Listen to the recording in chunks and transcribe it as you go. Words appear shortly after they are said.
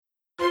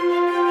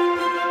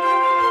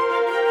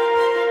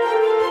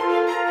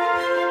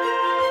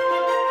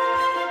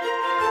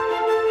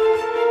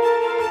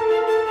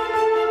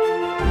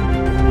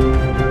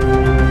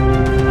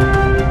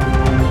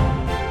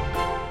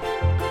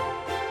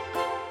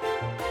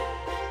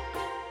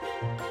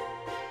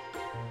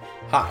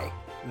Hi,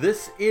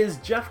 this is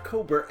Jeff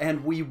Kober,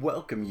 and we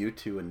welcome you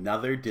to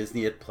another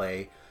Disney at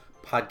Play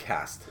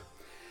podcast.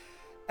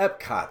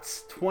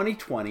 Epcot's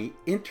 2020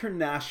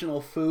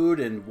 International Food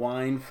and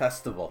Wine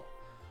Festival.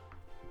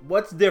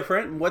 What's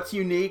different? What's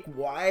unique?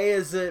 Why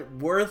is it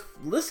worth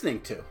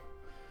listening to?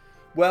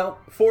 Well,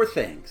 four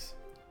things.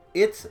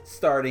 It's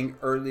starting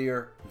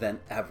earlier than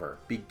ever,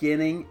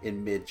 beginning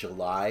in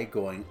mid-July,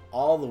 going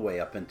all the way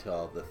up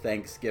until the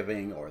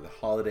Thanksgiving or the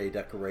holiday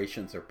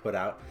decorations are put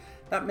out.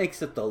 That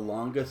makes it the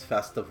longest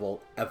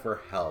festival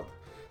ever held.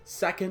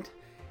 Second,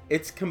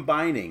 it's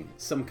combining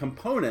some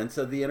components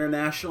of the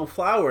International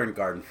Flower and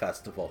Garden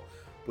Festival,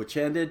 which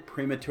ended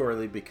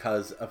prematurely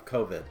because of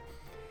COVID.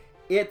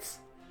 It's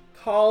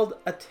called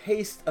A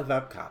Taste of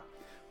Epcot,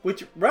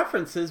 which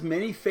references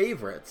many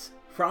favorites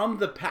from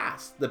the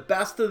past, the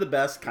best of the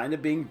best kind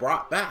of being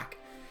brought back.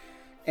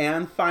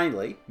 And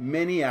finally,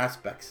 many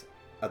aspects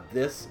of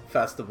this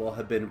festival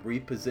have been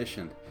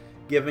repositioned,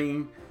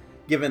 given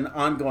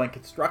ongoing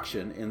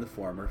construction in the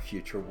former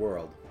Future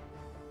World.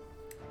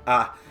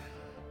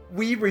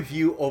 We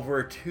review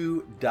over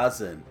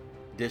 24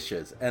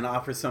 dishes and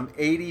offer some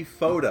 80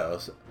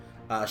 photos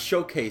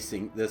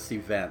showcasing this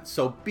event.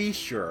 So be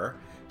sure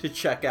to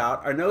check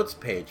out our notes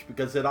page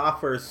because it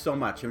offers so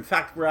much. In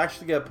fact, we're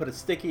actually going to put a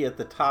sticky at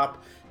the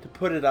top to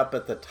put it up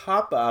at the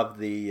top of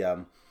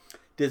the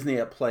Disney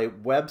at Play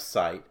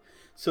website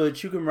so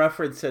that you can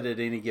reference it at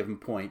any given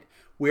point.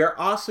 We are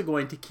also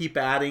going to keep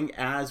adding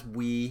as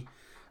we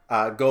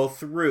go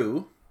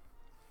through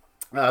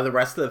the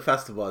rest of the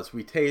festival. As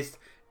we taste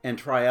and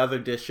try other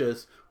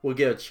dishes, we'll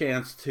get a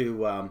chance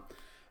to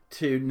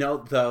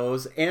note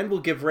those, and we'll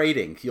give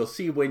ratings. You'll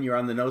see when you're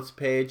on the notes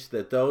page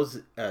that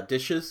those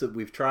dishes that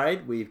we've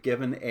tried, we've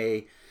given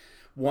a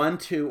 1,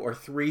 2, or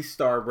 3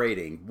 star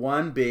rating.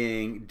 1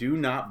 being do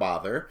not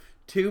bother,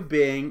 2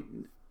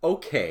 being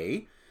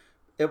okay,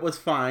 it was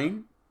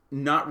fine,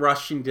 not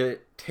rushing to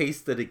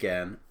taste it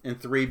again, and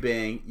 3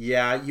 being,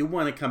 yeah, you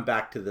want to come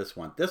back to this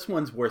one. This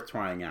one's worth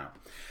trying out.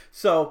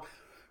 So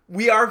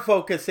we are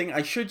focusing,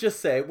 I should just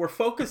say, we're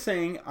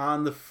focusing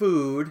on the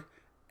food,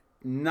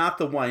 not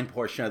the wine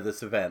portion of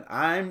this event.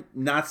 I'm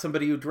not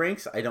somebody who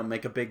drinks. I don't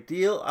make a big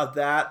deal of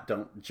that.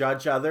 Don't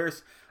judge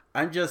others.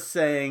 I'm just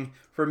saying,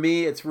 for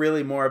me, it's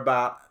really more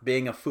about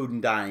being a food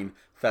and dine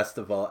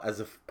festival as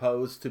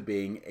opposed to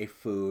being a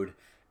food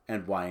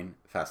and wine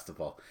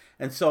festival.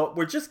 And so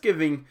we're just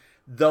giving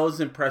those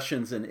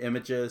impressions and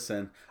images.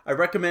 And I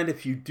recommend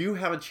if you do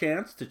have a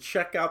chance to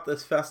check out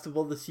this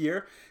festival this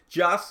year,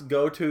 just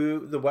go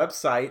to the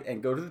website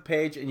and go to the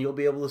page and you'll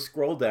be able to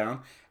scroll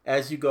down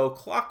as you go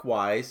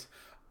clockwise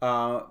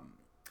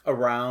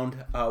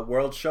around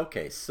World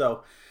Showcase.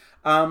 So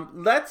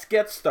let's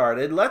get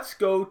started. Let's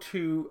go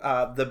to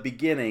the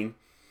beginning.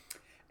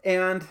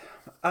 And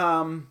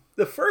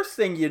the first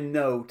thing you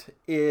note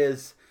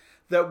is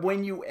that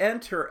when you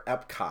enter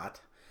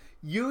Epcot,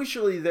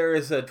 usually there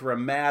is a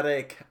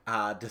dramatic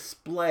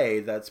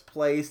display that's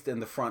placed in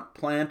the front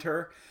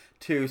planter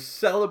to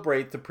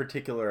celebrate the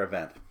particular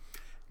event.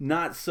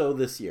 Not so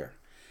this year.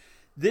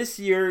 This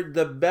year,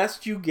 the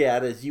best you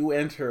get as you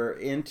enter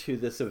into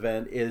this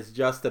event is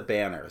just a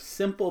banner.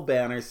 Simple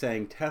banner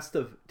saying Taste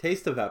of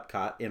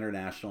Epcot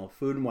International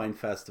Food and Wine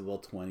Festival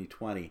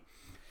 2020.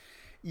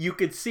 You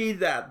could see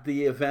that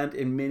the event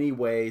in many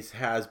ways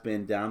has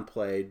been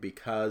downplayed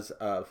because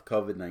of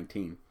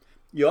COVID-19.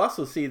 You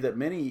also see that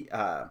many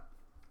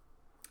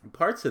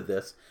parts of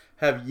this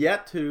have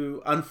yet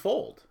to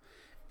unfold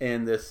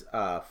in this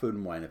food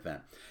and wine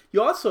event.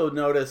 You also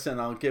notice, and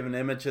I'll give an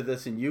image of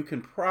this, and you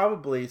can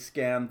probably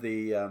scan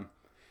the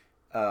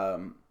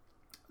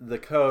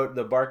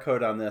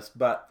barcode on this,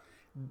 but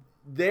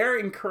they're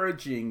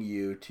encouraging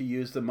you to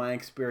use the My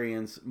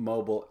Experience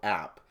mobile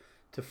app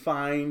to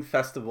find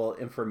festival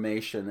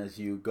information as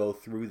you go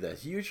through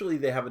this. Usually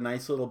they have a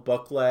nice little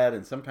booklet,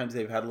 and sometimes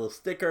they've had little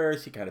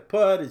stickers you kind of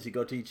put as you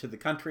go to each of the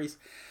countries.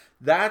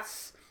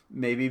 That's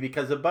maybe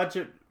because of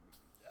budget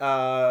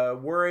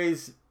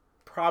worries,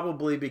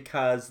 probably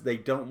because they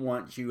don't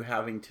want you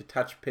having to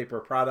touch paper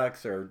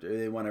products, or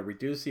they want to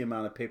reduce the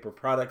amount of paper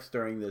products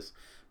during this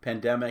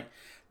pandemic.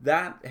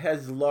 That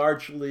has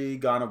largely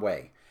gone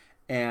away,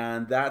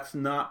 and that's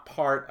not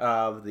part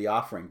of the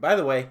offering. By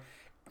the way,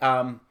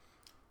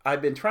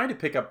 I've been trying to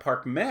pick up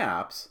park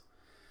maps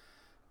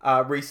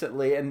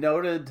recently and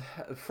noted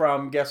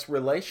from guest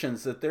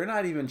relations that they're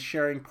not even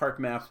sharing park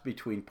maps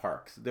between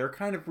parks. They're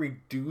kind of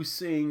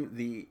reducing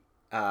the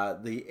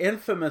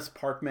infamous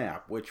park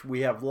map, which we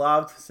have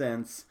loved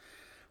since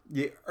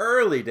the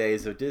early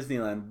days of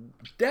Disneyland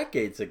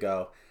decades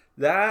ago.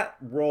 That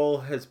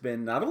role has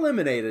been not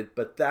eliminated,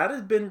 but that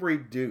has been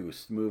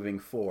reduced moving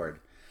forward.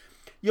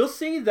 You'll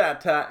see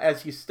that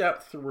as you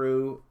step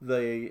through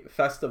the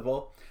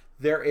festival,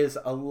 there is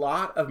a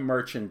lot of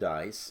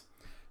merchandise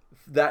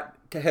that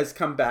has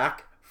come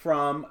back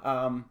from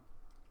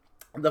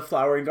the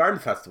Flower and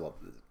Garden Festival.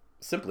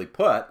 Simply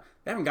put,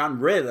 they haven't gotten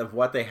rid of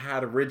what they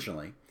had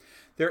originally.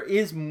 There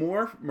is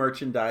more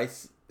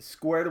merchandise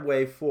squared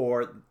away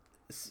for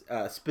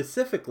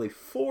specifically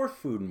for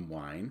Food and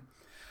Wine.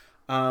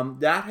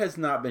 That has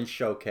not been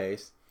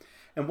showcased.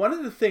 And one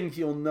of the things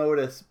you'll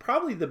notice,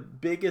 probably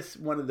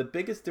one of the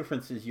biggest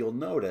differences you'll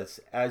notice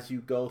as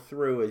you go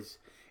through is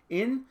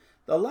in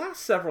the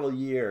last several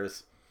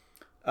years,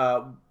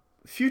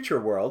 Future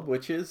World,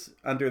 which is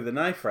under the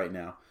knife right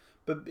now,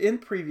 but in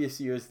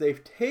previous years,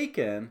 they've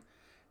taken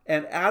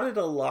and added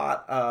a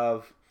lot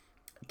of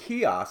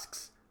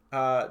kiosks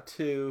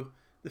to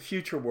the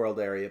Future World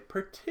area,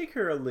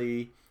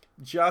 particularly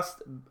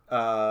just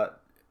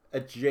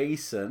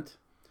adjacent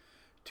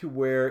to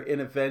where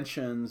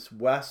Innoventions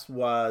West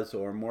was,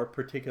 or more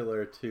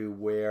particular to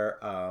where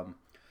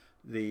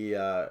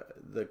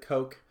the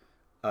Coke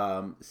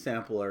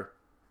sampler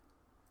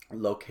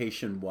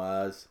location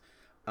was.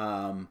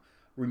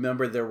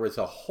 Remember, there was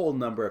a whole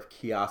number of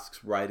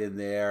kiosks right in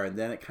there, and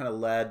then it kind of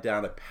led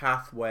down a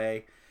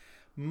pathway.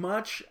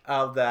 Much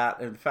of that,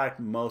 in fact,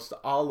 most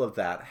all of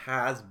that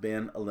has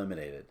been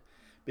eliminated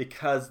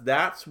because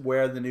that's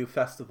where the new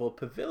festival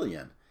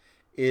pavilion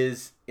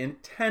is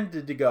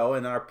intended to go.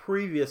 In our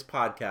previous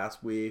podcast,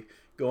 we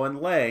go in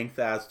length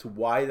as to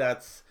why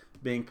that's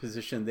being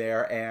positioned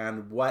there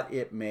and what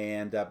it may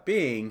end up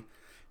being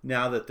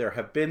now that there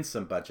have been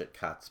some budget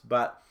cuts.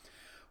 But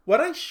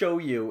what I show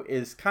you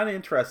is kind of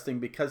interesting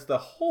because the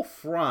whole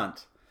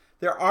front,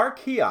 there are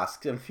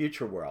kiosks in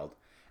Future World.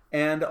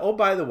 And, oh,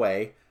 by the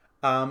way,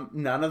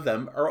 none of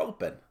them are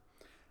open.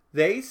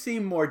 They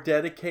seem more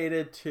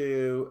dedicated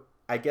to,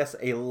 I guess,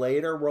 a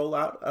later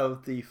rollout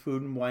of the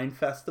Food and Wine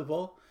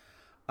Festival.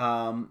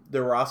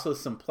 There were also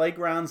some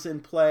playgrounds in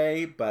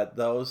play, but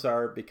those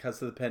are,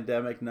 because of the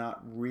pandemic,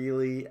 not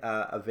really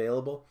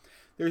available.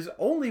 There's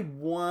only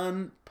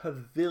one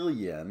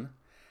pavilion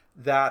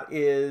that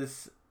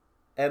is,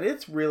 and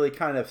it's really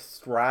kind of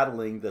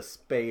straddling the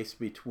space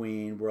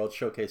between World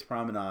Showcase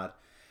Promenade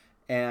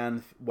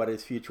and what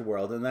is Future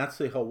World, and that's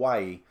the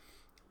Hawaii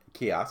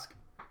kiosk.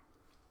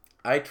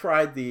 I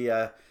tried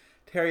the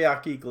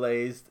teriyaki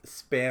glazed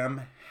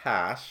Spam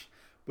hash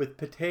with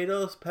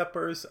potatoes,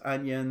 peppers,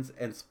 onions,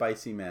 and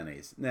spicy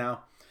mayonnaise.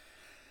 Now,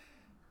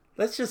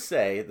 let's just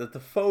say that the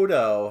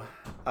photo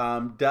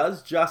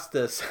does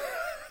justice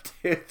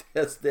to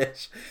this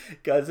dish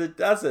because it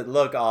doesn't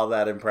look all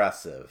that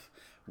impressive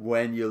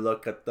when you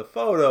look at the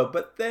photo.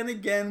 But then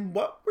again,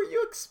 what were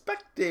you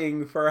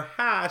expecting for a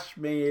hash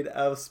made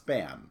of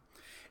Spam?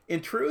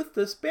 In truth,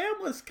 the Spam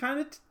was kind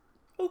of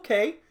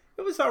okay.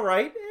 It was all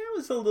right. It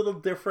was a little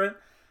different.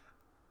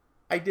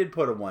 I did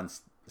put a 1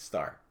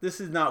 star.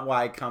 This is not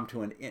why I come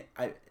to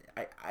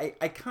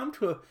I come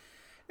to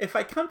if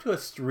I come to a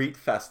street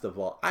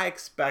festival, I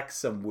expect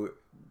some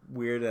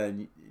weird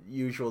and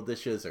unusual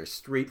dishes or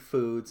street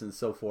foods and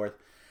so forth.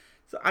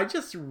 So I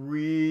just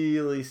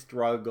really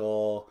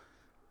struggle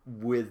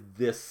with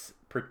this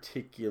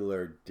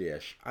particular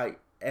dish.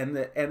 And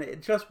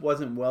it just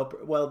wasn't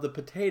well. The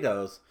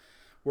potatoes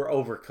were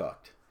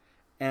overcooked,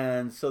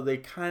 and so they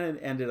kind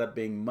of ended up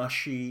being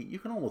mushy. You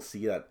can almost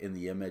see that in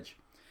the image.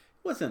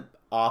 It wasn't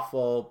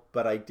awful,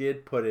 but I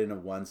did put in a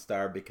 1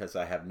 star because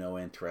I have no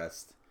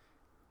interest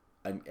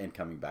in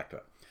coming back to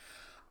it.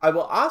 I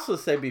will also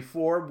say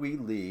before we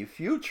leave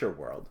Future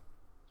World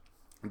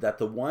that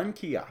the one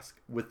kiosk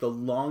with the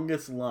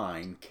longest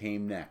line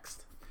came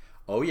next.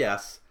 Oh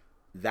yes,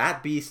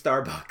 that be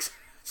Starbucks.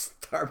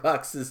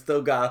 Starbucks has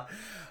still got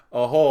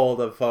a hold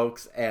of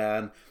folks,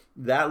 and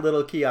that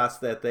little kiosk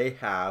that they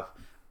have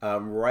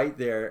right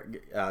there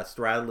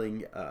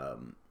straddling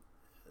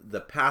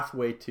the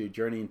pathway to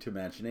Journey into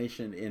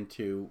Imagination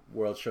into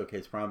World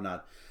Showcase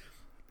Promenade,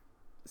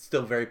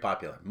 still very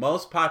popular.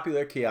 Most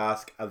popular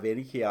kiosk of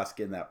any kiosk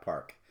in that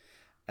park.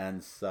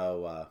 And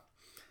so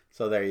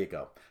there you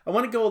go. I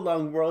want to go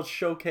along World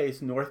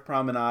Showcase North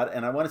Promenade,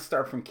 and I want to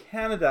start from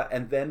Canada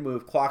and then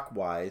move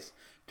clockwise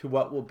to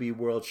what will be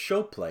World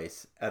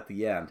Showplace at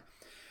the end.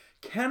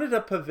 Canada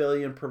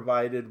Pavilion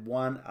provided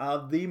one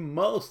of the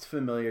most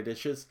familiar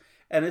dishes,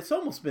 and it's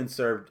almost been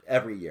served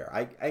every year.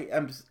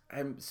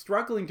 I'm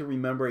struggling to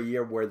remember a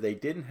year where they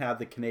didn't have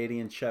the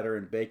Canadian cheddar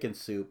and bacon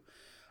soup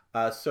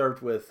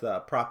served with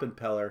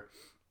Proppenpeller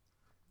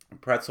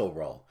pretzel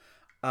roll.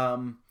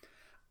 I'm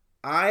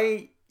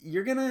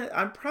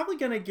probably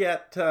gonna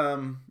get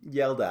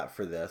yelled at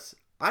for this.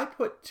 I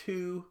put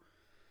 2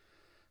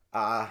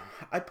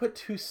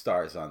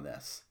 stars on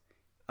this.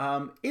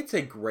 It's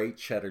a great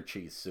cheddar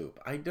cheese soup.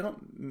 I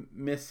don't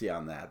miss you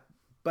on that.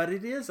 But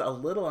it is a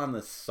little on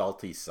the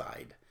salty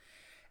side.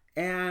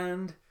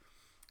 And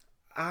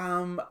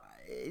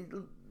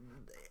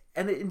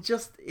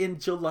just in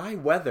July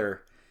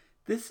weather,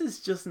 this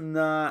is just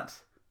not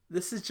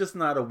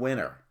a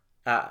winner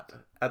at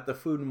the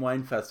Food and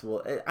Wine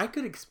Festival. I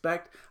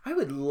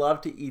would love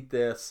to eat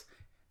this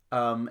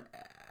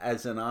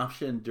as an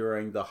option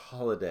during the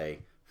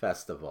holiday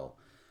festival.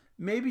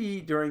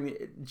 Maybe during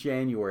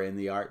January in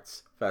the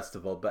Arts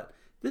Festival, but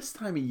this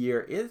time of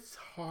year, it's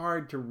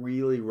hard to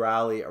really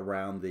rally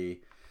around the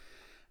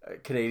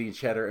Canadian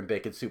cheddar and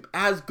bacon soup,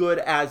 as good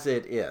as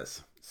it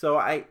is. So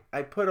I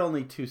put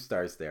only 2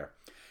 stars there.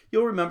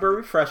 You'll remember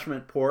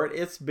Refreshment Port.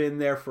 It's been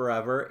there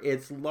forever.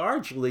 It's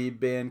largely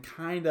been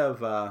kind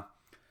of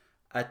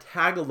a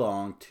tag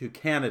along to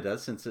Canada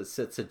since it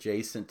sits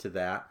adjacent to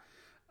that.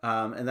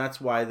 And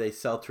that's why they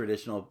sell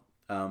traditional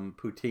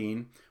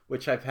poutine,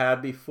 which I've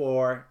had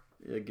before.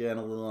 Again,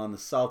 a little on the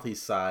salty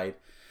side.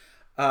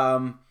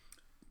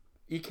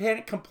 You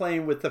can't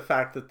complain with the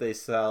fact that they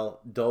sell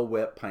Dole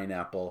Whip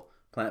pineapple,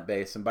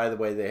 plant-based. And by the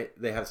way,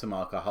 they have some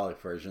alcoholic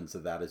versions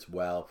of that as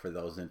well for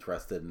those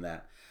interested in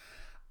that.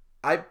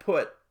 I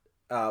put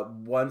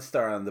 1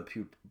 star on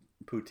the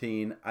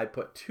poutine. I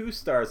put 2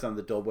 stars on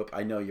the Dole Whip.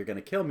 I know you're going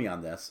to kill me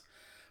on this,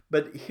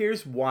 but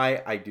here's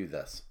why I do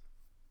this.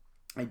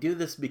 I do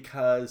this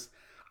because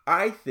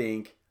I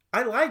think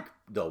I like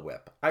Dole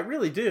Whip. I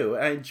really do.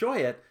 I enjoy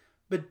it.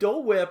 But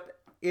Dole Whip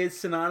is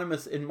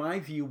synonymous, in my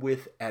view,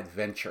 with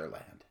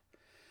Adventureland.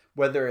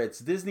 Whether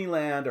it's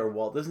Disneyland or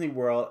Walt Disney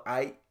World,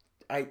 I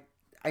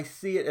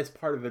see it as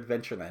part of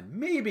Adventureland.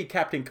 Maybe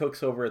Captain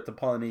Cook's over at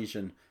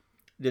the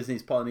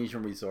Disney's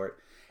Polynesian Resort.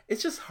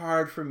 It's just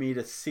hard for me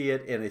to see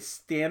it in a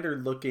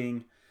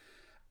standard-looking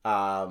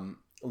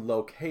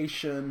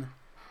location.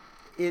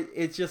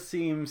 It just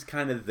seems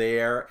kind of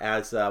there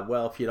as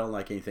well. If you don't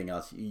like anything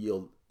else,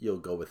 you'll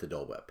go with the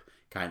Dole Whip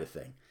kind of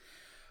thing.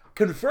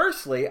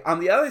 Conversely,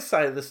 on the other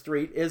side of the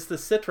street is the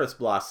Citrus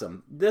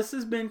Blossom. This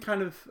has been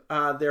kind of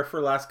there for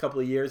the last couple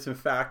of years. In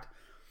fact,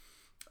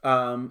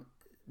 the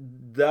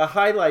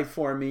highlight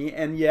for me,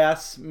 and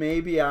yes,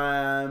 maybe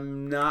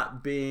I'm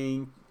not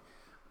being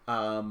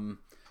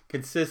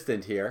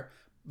consistent here,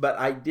 but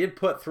I did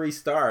put 3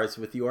 stars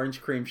with the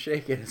orange cream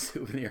shake in a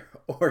souvenir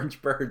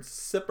Orange Bird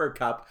sipper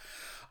cup.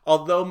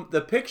 Although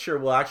the picture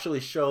will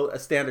actually show a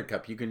standard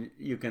cup, you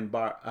can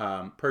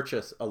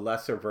purchase a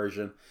lesser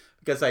version.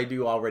 Because I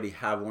do already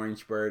have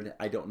Orange Bird,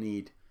 I don't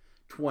need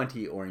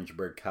 20 Orange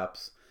Bird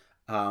cups.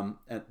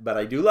 But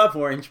I do love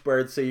Orange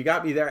Bird, so you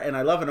got me there. And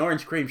I love an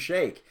orange cream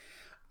shake.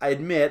 I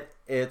admit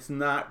it's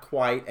not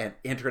quite an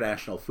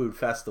international food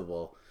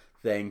festival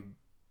thing,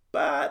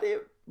 but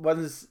it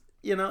was,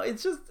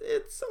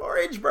 it's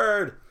Orange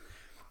Bird.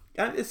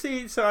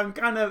 See, so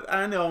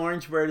I know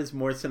Orange Bird is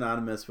more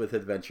synonymous with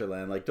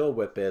Adventureland, like Dole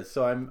Whip is.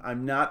 So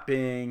I'm not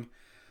being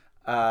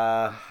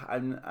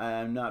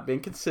I'm not being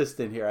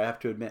consistent here, I have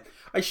to admit.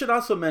 I should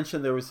also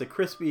mention there was a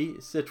crispy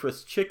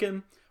citrus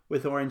chicken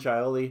with orange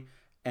aioli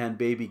and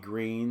baby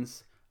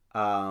greens,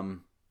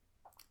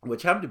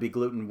 which happened to be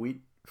gluten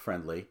wheat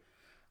friendly.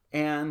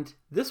 And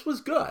this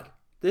was good.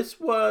 This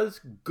was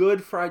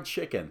good fried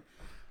chicken.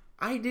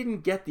 I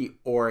didn't get the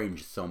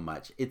orange so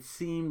much. It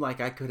seemed like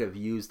I could have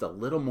used a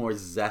little more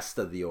zest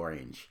of the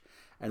orange.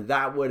 And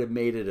that would have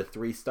made it a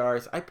 3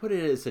 stars. I put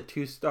it as a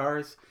 2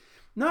 stars.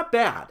 Not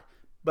bad.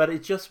 But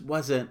it just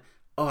wasn't,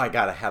 I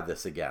gotta have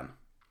this again.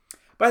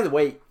 By the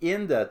way,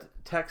 in the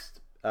text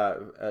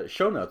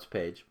show notes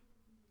page,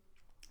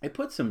 I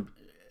put an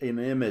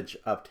image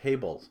of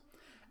tables.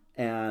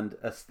 And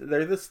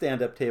they're the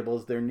stand-up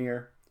tables. They're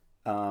near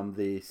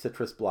the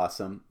Citrus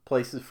Blossom,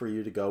 places for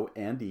you to go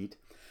and eat.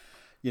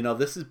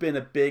 This has been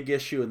a big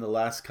issue in the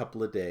last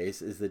couple of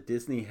days, is that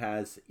Disney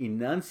has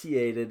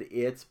enunciated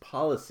its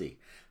policy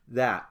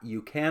that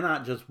you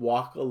cannot just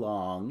walk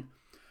along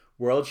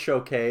World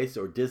Showcase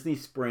or Disney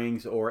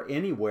Springs or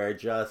anywhere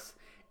just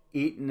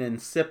eating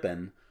and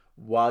sipping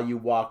while you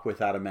walk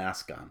without a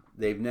mask on.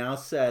 They've now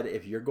said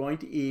if you're going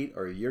to eat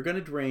or you're going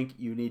to drink,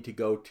 you need to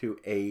go to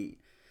a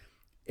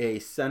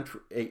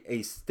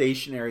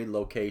stationary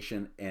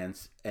location and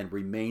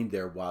remain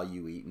there while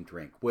you eat and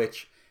drink,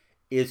 which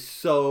is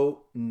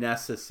so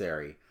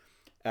necessary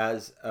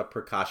as a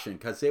precaution,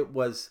 because it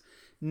was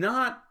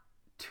not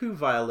too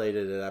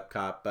violated at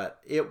Epcot,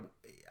 but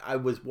I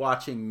was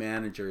watching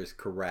managers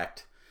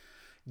correct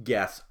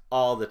guests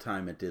all the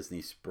time at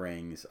Disney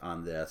Springs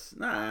on this.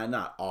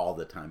 Not all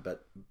the time,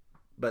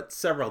 but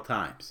several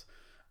times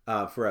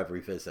for every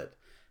visit.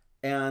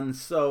 And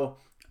so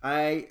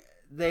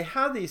they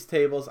have these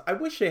tables. I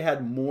wish they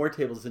had more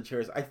tables and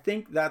chairs. I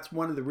think that's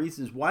one of the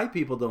reasons why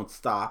people don't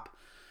stop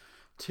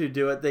to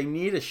do it. They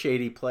need a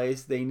shady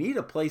place. They need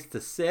a place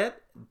to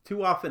sit.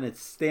 Too often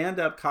it's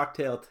stand-up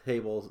cocktail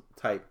table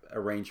type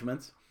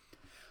arrangements.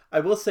 I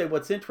will say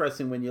what's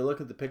interesting when you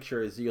look at the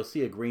picture is you'll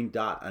see a green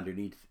dot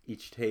underneath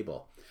each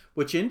table,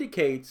 which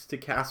indicates to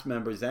cast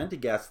members and to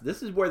guests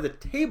this is where the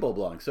table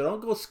belongs. So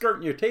don't go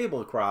skirting your table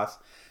across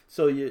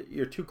so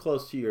you're too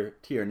close to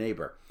your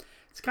neighbor.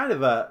 It's kind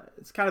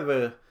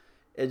of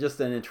just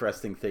an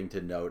interesting thing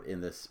to note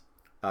in this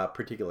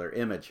particular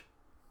image.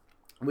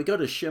 We go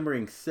to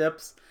Shimmering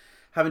Sips.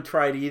 Haven't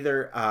tried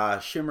either.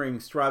 Shimmering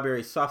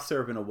Strawberry Soft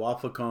Serve in a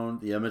Waffle Cone.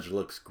 The image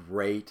looks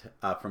great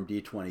from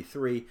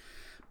D23.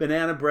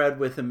 Banana bread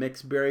with a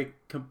mixed berry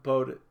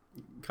compote.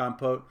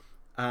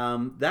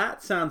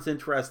 That sounds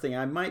interesting.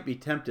 I might be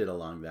tempted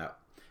along that.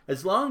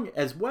 As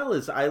well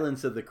as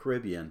Islands of the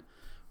Caribbean,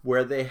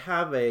 where they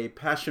have a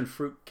passion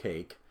fruit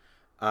cake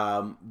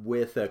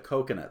with a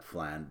coconut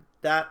flan.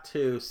 That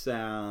too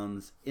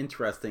sounds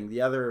interesting.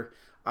 The other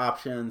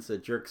options, a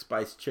jerk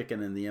spice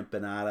chicken and the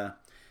empanada,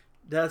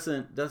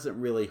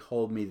 doesn't really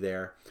hold me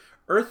there.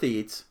 Earth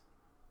Eats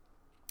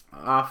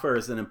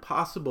offers an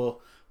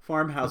Impossible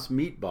Farmhouse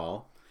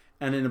meatball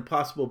and an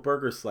Impossible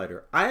Burger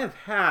slider. I have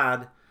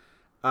had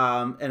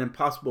an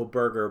Impossible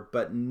Burger,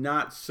 but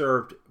not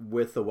served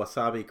with the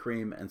wasabi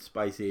cream and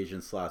spicy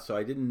Asian sauce. So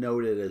I didn't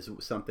note it as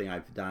something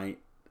I've dined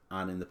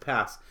on in the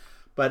past.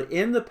 But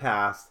in the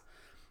past,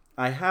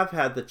 I have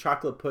had the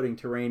chocolate pudding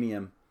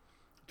terrarium,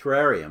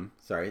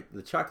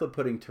 the chocolate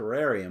pudding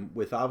terrarium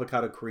with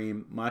avocado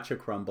cream, matcha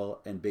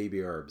crumble, and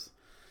baby herbs.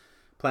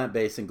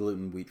 Plant-based and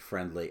gluten wheat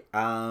friendly.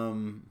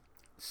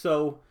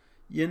 So,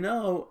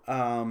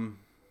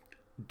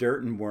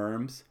 dirt and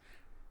worms.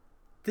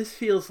 This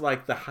feels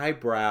like the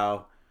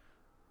highbrow,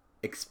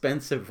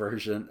 expensive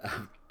version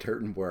of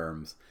Dirt and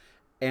Worms.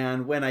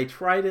 And when I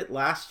tried it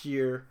last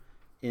year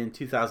in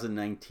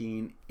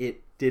 2019,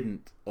 it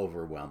didn't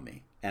overwhelm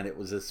me. And it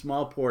was a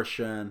small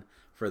portion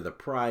for the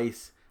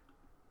price.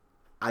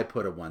 I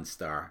put a 1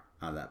 star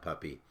on that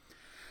puppy.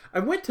 I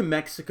went to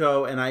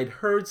Mexico and I'd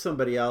heard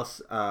somebody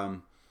else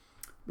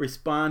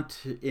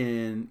respond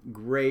in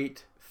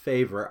great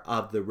favor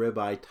of the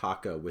ribeye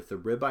taco with the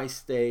ribeye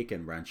steak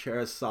and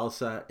ranchera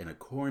salsa in a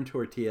corn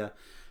tortilla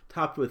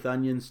topped with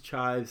onions,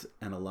 chives,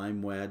 and a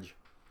lime wedge.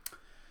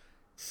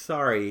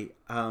 Sorry,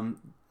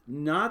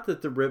 not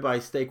that the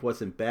ribeye steak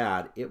wasn't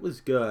bad. It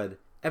was good.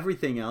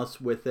 Everything else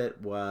with it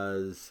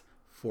was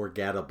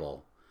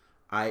forgettable.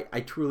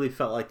 I truly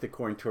felt like the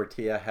corn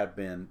tortilla had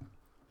been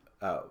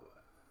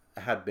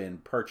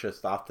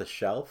purchased off the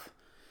shelf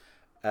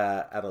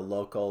at a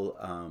local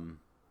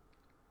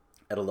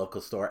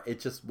store. It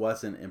just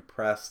wasn't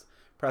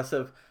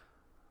impressive.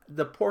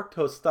 The pork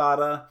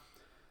tostada,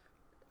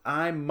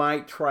 I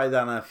might try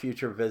that on a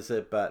future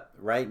visit, but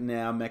right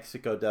now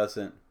Mexico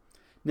doesn't.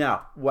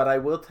 Now, what I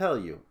will tell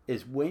you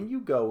is when you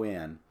go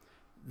in,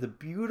 the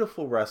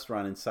beautiful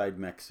restaurant inside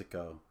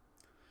Mexico,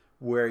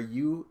 where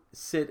you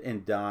sit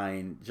and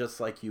dine just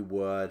like you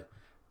would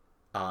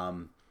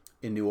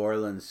in New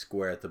Orleans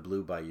Square at the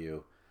Blue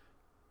Bayou,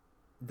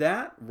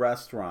 that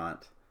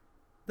restaurant,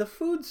 the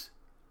food's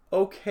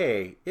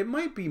okay. It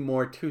might be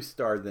more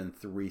 2-star than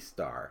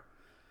 3-star,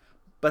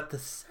 but the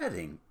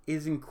setting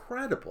is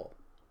incredible.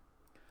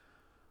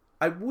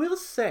 I will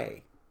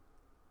say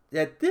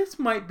that this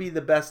might be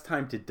the best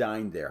time to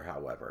dine there,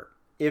 however.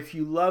 If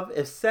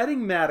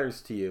setting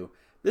matters to you,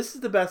 this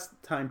is the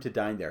best time to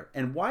dine there.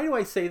 And why do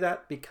I say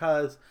that?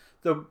 Because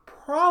the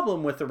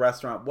problem with the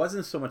restaurant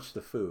wasn't so much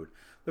the food.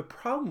 The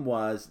problem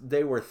was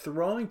they were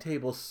throwing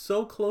tables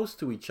so close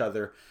to each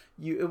other,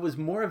 it was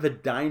more of a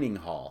dining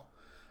hall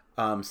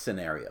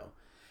scenario.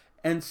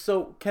 And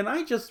so can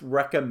I just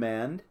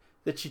recommend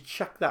that you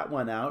check that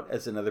one out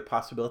as another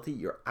possibility?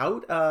 You're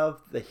out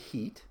of the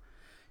heat,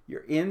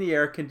 you're in the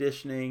air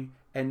conditioning,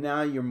 and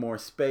now you're more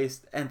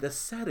spaced. And the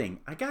setting,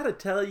 I gotta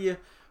tell you,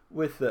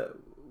 with the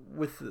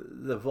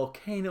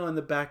volcano in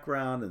the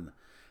background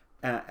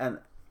and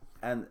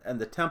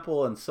the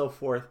temple and so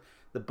forth,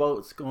 the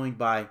boats going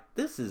by,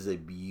 this is a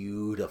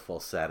beautiful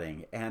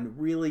setting and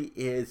really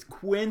is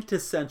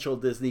quintessential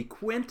Disney,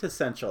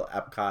 quintessential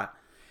Epcot.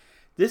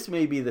 This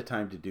may be the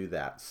time to do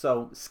that.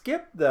 So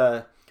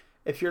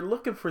if you're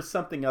looking for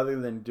something other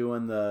than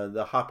doing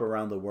the hop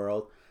around the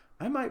world,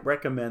 I might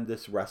recommend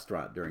this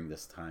restaurant during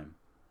this time.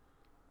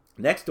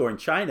 Next door in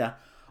China,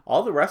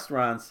 all the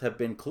restaurants have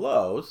been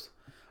closed.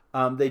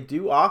 They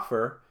do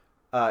offer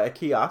a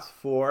kiosk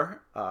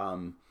for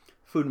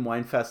Food and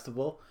Wine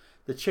Festival.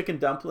 The chicken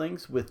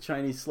dumplings with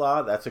Chinese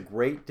slaw, that's a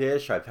great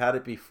dish. I've had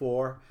it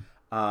before.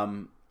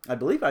 I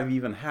believe I've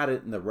even had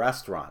it in the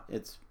restaurant.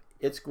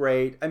 It's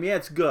great. I mean,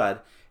 it's good.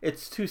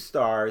 It's 2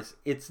 stars.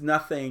 It's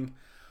nothing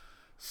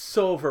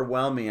so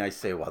overwhelming. I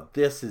say, well,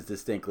 this is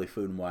distinctly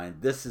Food and Wine.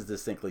 This is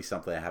distinctly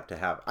something I have to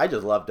have. I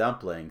just love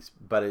dumplings,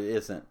 but it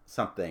isn't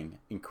something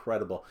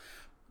incredible.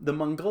 The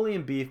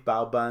Mongolian beef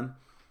bao bun,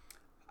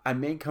 I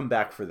may come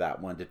back for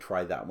that one to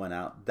try that one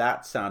out.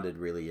 That sounded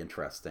really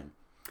interesting.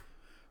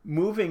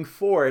 Moving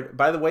forward,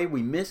 by the way,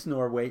 we missed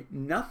Norway.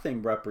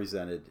 Nothing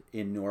represented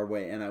in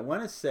Norway. And I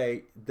want to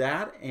say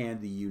that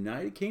and the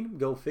United Kingdom,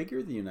 go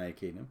figure, the United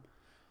Kingdom,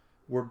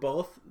 were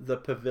both the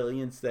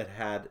pavilions that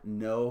had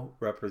no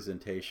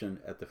representation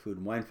at the Food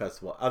and Wine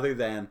Festival other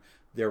than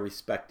their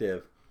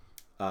respective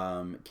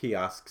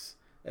kiosks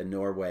in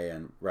Norway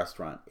and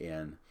restaurant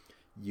in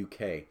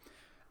UK.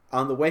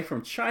 On the way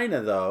from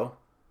China, though,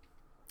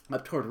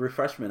 up toward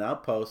Refreshment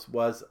Outpost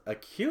was a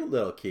cute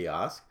little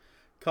kiosk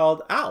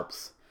called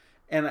Alps.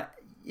 And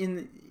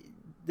in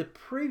the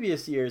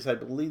previous years, I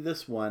believe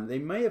this one, they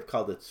may have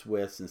called it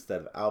Swiss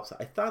instead of Alps.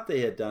 I thought they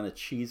had done a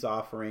cheese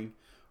offering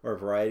or a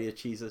variety of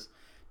cheeses.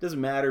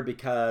 Doesn't matter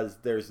because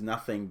there's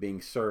nothing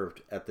being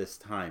served at this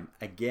time.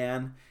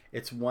 Again,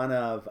 it's one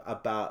of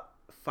about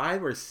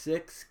 5 or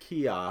 6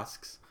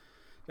 kiosks.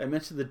 I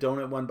mentioned the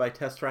donut one by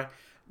Test Track.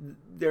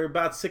 There are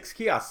about 6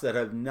 kiosks that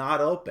have not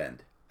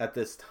opened at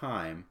this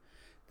time.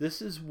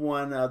 This is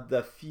one of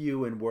the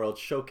few in World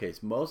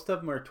Showcase. Most of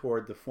them are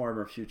toward the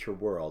former Future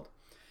World.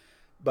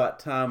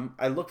 But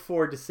I look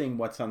forward to seeing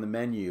what's on the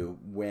menu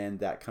when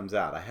that comes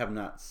out. I have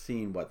not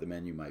seen what the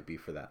menu might be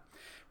for that.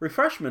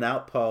 Refreshment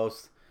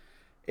Outpost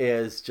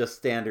is just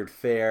standard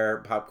fare.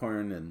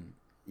 Popcorn and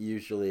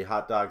usually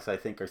hot dogs, I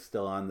think, are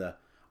still on the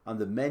on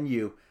the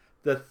menu.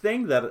 The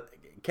thing that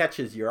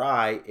catches your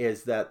eye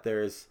is that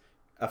there's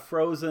a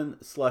frozen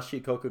slushy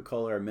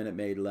Coca-Cola or Minute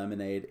Maid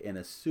lemonade in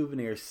a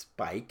souvenir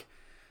Spike,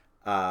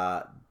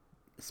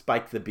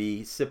 Spike the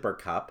Bee sipper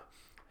cup.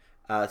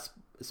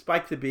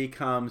 Spike the Bee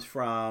comes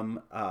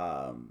from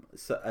a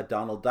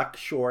Donald Duck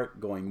short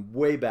going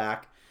way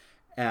back,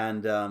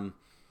 and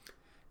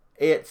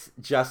it's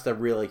just a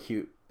really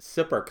cute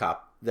sipper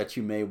cup that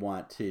you may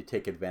want to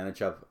take advantage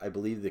of. I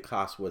believe the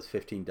cost was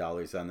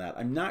 $15 on that.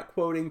 I'm not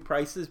quoting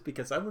prices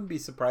because I wouldn't be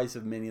surprised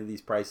if many of these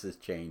prices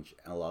change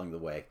along the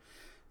way.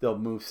 They'll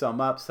move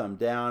some up, some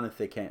down if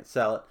they can't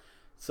sell it.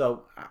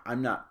 So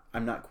I'm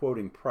not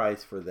quoting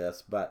price for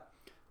this, but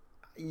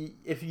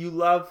if you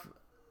love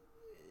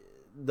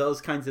those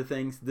kinds of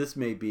things, this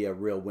may be a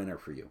real winner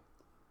for you.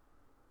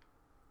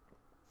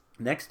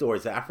 Next door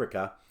is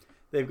Africa.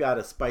 They've got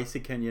a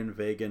spicy Kenyan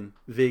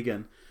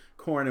vegan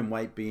corn and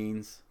white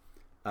beans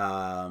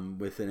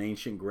with an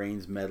ancient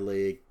grains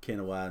medley,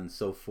 quinoa, and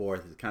so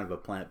forth. It's kind of a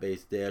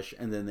plant-based dish.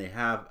 And then they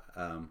have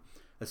a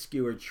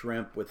skewered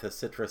shrimp with a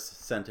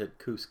citrus-scented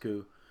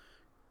couscous.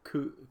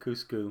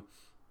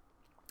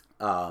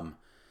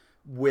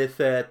 With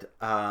it,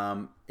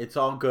 it's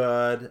all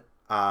good.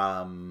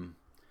 Well,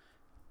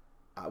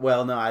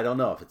 no, I don't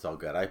know if it's all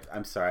good.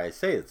 I'm sorry, I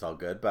say it's all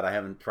good, but I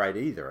haven't tried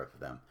either of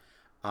them.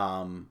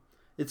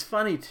 It's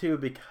funny, too,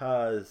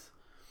 because...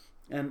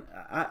 And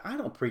I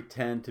don't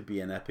pretend to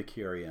be an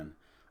Epicurean.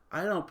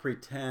 I don't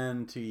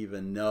pretend to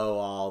even know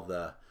all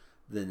the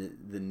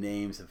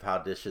names of how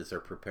dishes are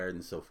prepared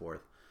and so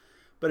forth.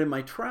 But in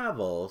my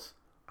travels,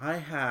 I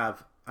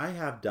have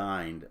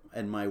dined,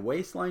 and my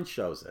waistline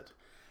shows it.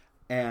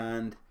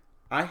 And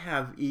I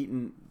have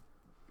eaten,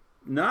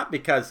 not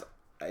because,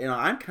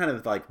 I'm kind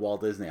of like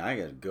Walt Disney. I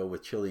gotta go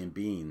with chili and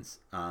beans.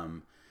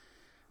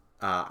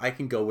 I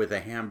can go with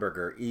a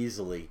hamburger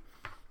easily.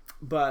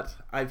 But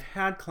I've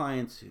had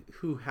clients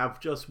who have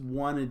just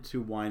wanted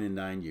to wine and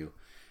dine you,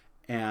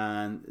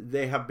 and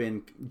they have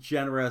been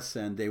generous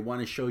and they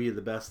want to show you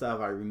the best of.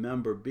 I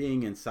remember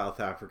being in South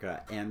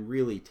Africa and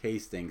really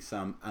tasting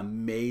some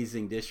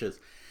amazing dishes.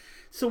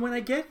 So when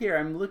I get here,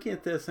 I'm looking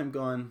at this, I'm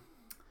going,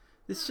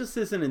 this just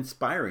isn't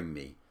inspiring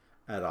me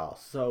at all.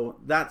 So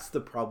that's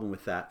the problem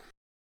with that.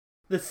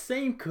 The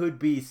same could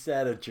be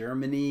said of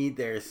Germany.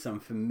 There's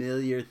some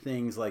familiar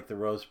things like the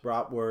roast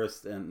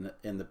bratwurst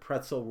and the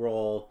pretzel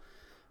roll.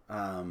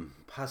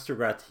 Pasta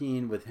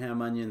gratin with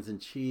ham, onions, and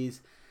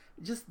cheese.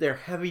 Just they're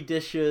heavy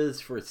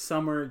dishes for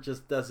summer.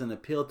 Just doesn't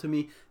appeal to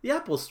me. The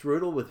apple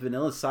strudel with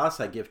vanilla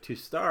sauce I give 2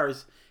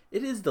 stars.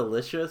 It is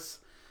delicious,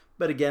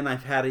 but again,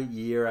 I've had it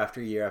year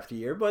after year after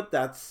year. But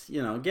that's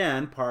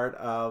again part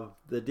of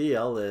the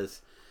deal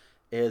is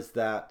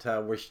that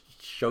we're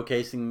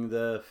showcasing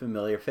the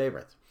familiar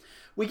favorites.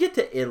 We get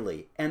to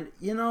Italy, and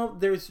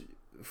there's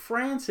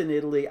France and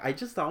Italy. I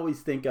just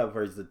always think of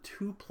as the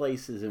 2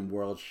 places in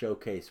World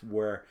Showcase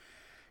where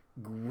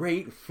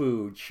great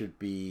food should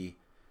be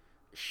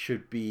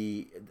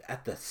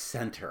at the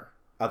center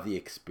of the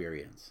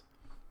experience.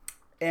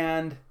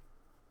 And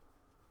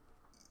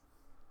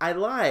I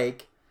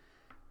like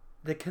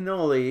the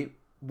cannoli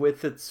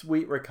with its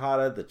sweet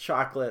ricotta, the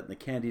chocolate, and the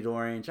candied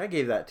orange. I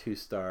gave that 2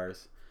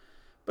 stars.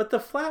 But the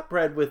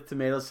flatbread with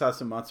tomato sauce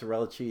and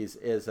mozzarella cheese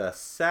is a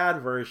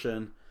sad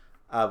version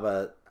of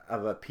a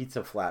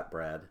pizza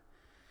flatbread.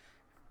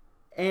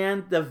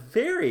 And the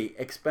very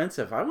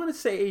expensive, I want to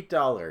say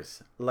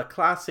 $8, La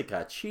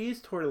Classica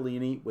cheese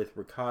tortellini with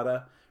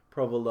ricotta,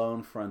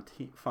 provolone,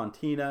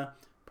 fontina,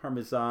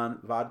 parmesan,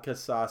 vodka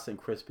sauce, and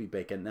crispy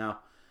bacon. Now,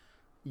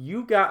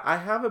 I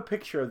have a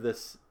picture of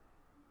this,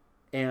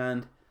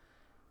 and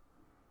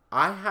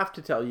I have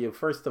to tell you,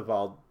 first of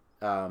all,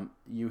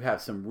 you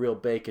have some real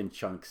bacon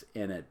chunks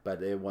in it,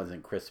 but it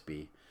wasn't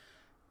crispy.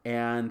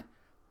 And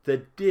the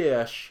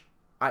dish,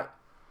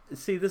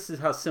 see, this is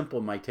how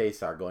simple my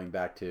tastes are, going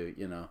back to,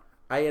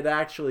 I had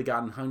actually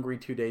gotten hungry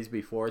 2 days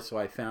before, so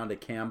I found a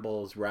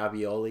Campbell's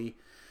ravioli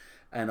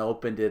and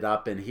opened it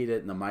up and heated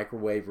it in the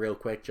microwave real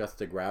quick just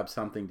to grab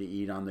something to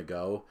eat on the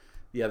go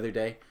the other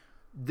day.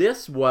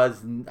 This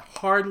was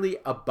hardly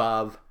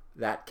above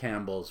that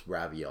Campbell's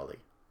ravioli.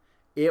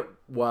 It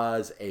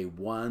was a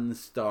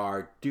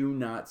 1-star. Do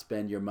not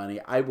spend your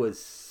money. I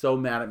was so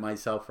mad at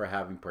myself for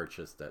having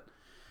purchased it,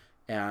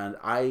 and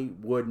I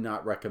would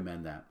not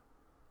recommend that.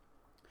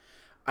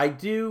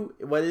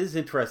 What is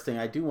interesting,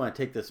 I do want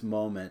to take this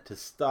moment to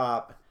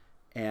stop,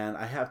 and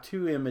I have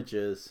 2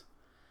 images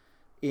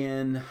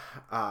in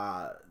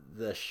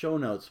the show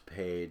notes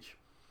page.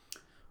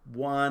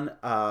 One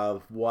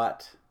of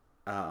what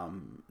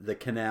the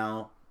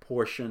canal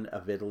portion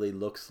of Italy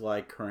looks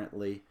like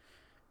currently,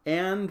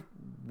 and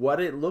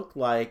what it looked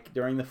like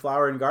during the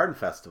Flower and Garden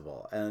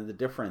Festival, and the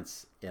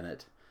difference in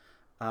it.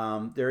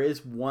 There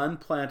is one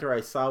planter I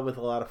saw with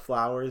a lot of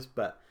flowers,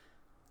 but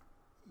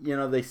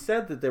they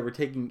said that they were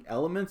taking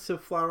elements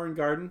of Flower and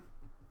Garden.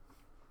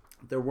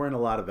 There weren't a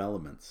lot of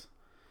elements.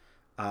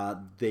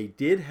 They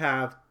did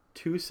have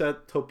 2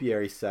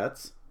 topiary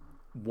sets.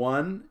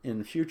 One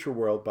in Future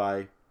World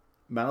by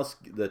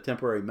the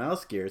temporary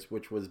mouse gears,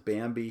 which was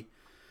Bambi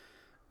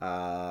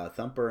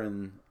Thumper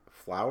and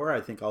Flower, I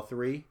think all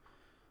three.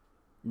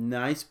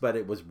 Nice, but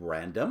it was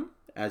random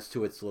as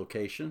to its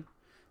location.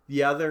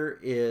 The other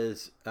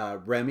is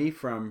Remy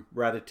from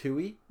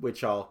Ratatouille,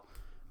 which I'll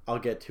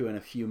get to in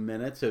a few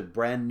minutes. A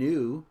brand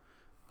new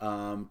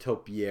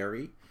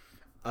topiary,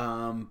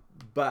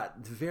 but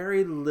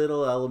very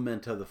little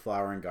element of the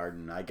flower and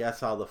garden. I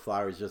guess all the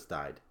flowers just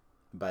died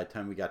by the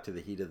time we got to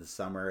the heat of the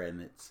summer,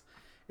 and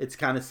it's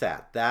kind of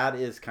sad. That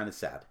is kind of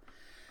sad.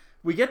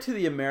 We get to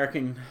the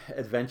American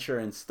Adventure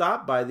and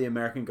stop by the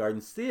American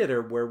Gardens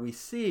Theater, where we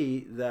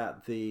see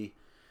that the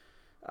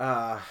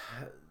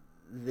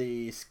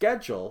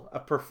schedule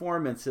of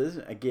performances,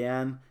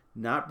 again,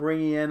 not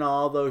bringing in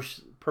all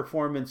those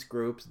performance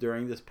groups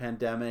during this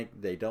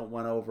pandemic. They don't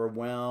want to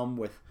overwhelm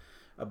with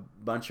a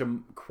bunch of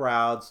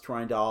crowds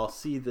trying to all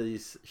see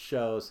these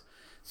shows.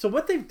 So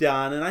what they've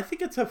done, and I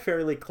think it's a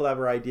fairly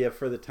clever idea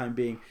for the time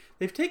being,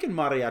 they've taken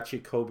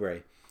Mariachi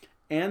Cobre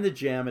and the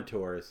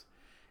Jamators,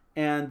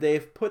 and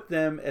they've put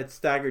them at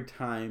staggered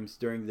times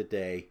during the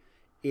day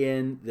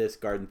in this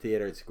garden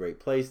theater. It's a great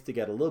place to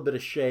get a little bit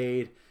of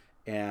shade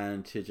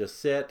and to just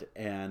sit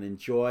and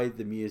enjoy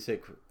the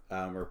music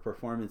or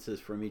performances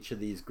from each of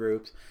these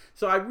groups.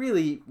 So I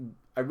really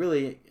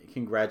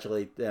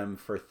congratulate them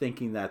for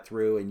thinking that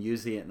through and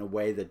using it in a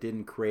way that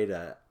didn't create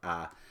a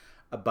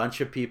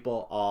bunch of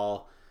people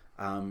all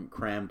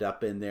crammed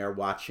up in there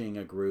watching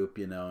a group,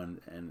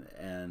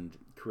 and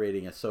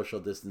creating a social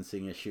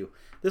distancing issue.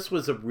 This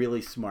was a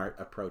really smart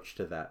approach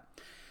to that.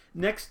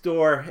 Next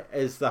door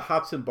is the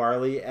Hops and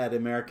Barley at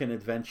American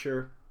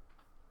Adventure.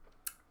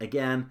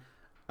 Again,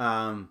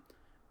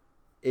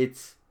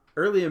 it's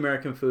early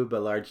American food,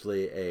 but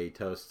largely a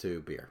toast to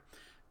beer.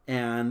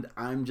 And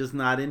I'm just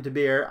not into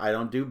beer. I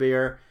don't do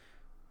beer.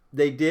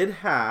 They did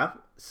have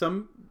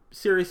some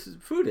serious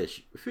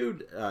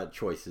food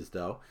choices,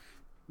 though.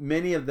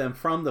 Many of them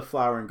from the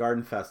Flower and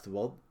Garden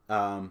Festival.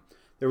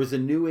 There was a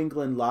New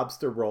England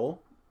lobster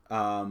roll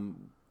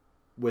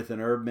with an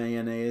herb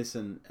mayonnaise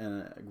and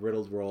a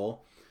griddled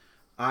roll.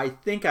 I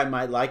think I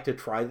might like to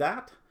try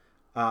that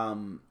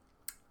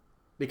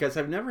because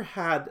I've never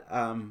had...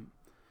 and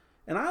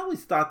I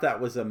always thought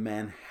that was a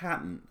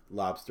Manhattan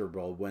lobster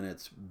roll when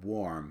it's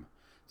warm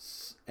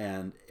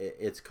and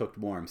it's cooked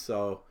warm.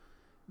 So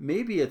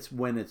maybe it's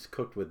when it's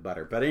cooked with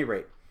butter. But at any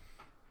rate,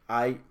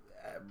 I'm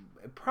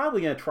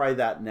probably going to try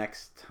that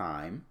next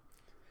time.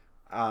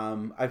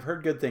 I've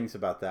heard good things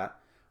about that.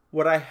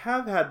 What I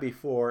have had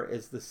before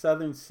is the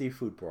Southern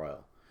Seafood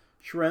Broil.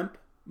 Shrimp,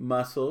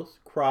 mussels,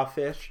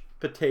 crawfish,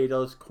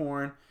 potatoes,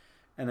 corn,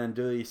 and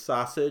andouille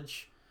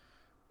sausage.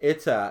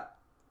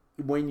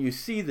 When you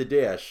see the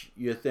dish,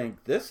 you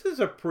think, this is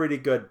a pretty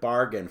good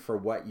bargain for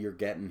what you're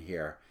getting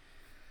here.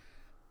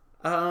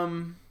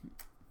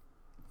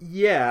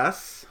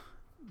 Yes,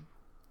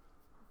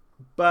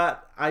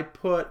 but I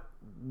put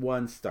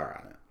 1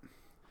 star on it.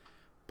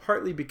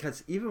 Partly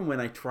because even when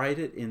I tried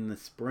it in the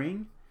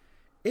spring,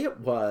 it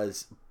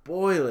was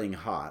boiling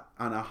hot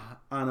on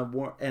a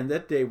warm, and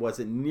that day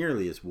wasn't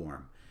nearly as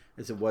warm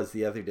as it was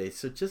the other day.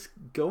 So just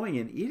going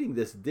and eating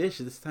this dish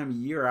this time of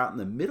year out in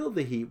the middle of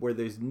the heat where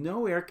there's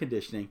no air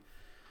conditioning,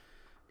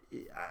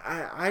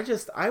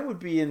 I would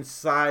be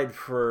inside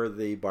for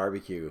the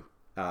barbecue,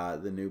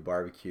 the new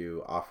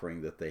barbecue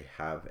offering that they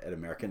have at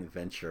American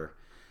Adventure,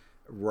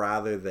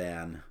 rather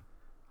than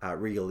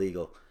Regal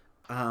Eagle.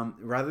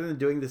 Rather than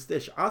doing this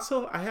dish.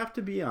 Also, I have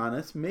to be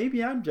honest,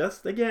 maybe I'm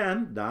just,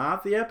 again,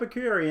 not the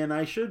Epicurean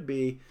I should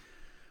be,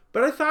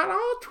 but I thought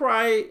I'll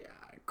try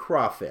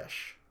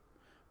crawfish.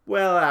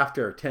 Well,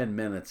 after 10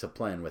 minutes of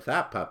playing with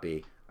that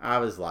puppy, I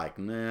was like,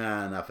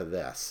 nah, enough of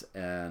this.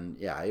 And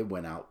yeah, it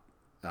went out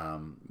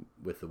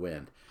with the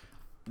wind.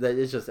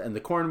 And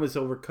the corn was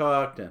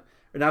overcooked. Or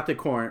not the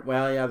corn.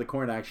 Well, yeah, the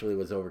corn actually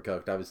was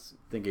overcooked. I was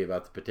thinking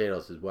about the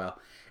potatoes as well.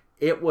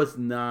 It was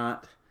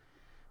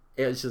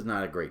just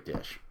not a great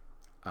dish.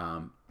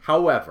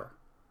 However,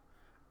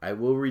 I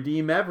will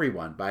redeem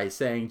everyone by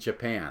saying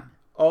Japan.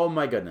 Oh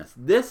my goodness.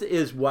 This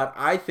is what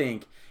I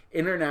think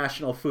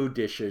international food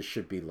dishes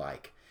should be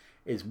like,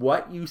 is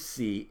what you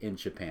see in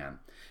Japan.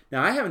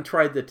 Now, I haven't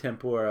tried the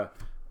tempura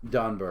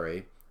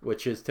donburi,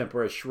 which is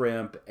tempura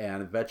shrimp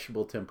and a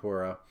vegetable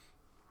tempura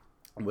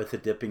with a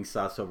dipping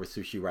sauce over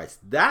sushi rice.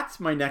 That's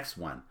my next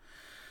one.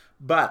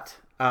 But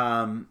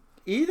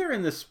either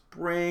in the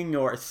spring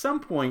or at some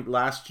point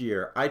last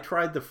year, I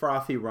tried the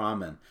frothy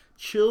ramen.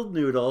 Chilled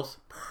noodles,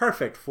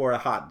 perfect for a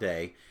hot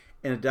day,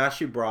 in a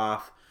dashi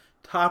broth,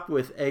 topped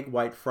with egg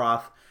white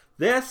froth.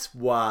 This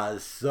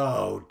was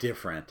so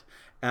different,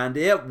 and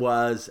it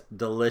was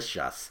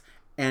delicious,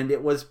 and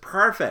it was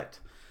perfect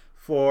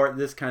for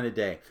this kind of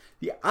day.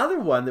 The other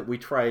one that we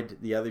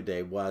tried the other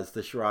day was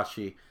the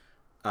Shirashi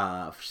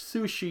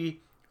sushi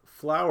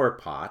flower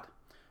pot.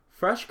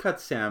 Fresh cut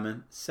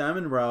salmon,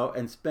 salmon roe,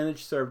 and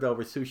spinach served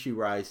over sushi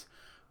rice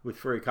with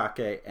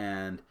furikake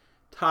and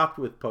topped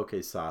with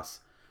poke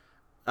sauce.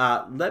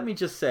 Let me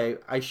just say,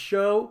 I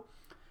show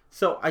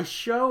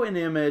an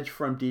image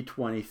from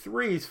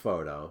D23's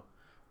photo,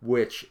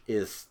 which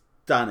is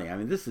stunning. I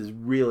mean, this is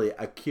really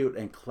a cute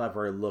and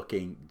clever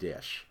looking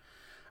dish.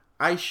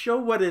 I show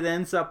what it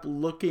ends up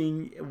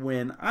looking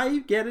when I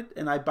get it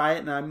and I buy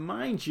it. And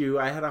mind you,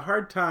 I had a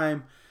hard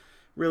time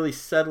really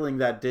settling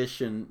that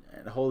dish and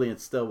holding it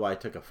still while I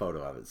took a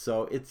photo of it.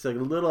 So it's a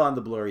little on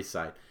the blurry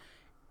side.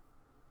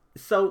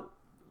 So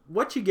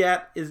what you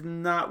get is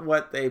not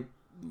what it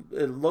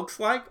looks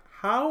like.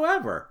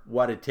 However,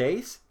 what it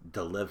tastes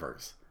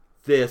delivers.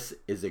 This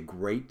is a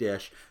great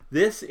dish.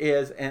 This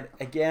is, and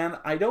again,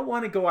 I don't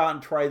want to go out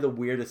and try the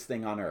weirdest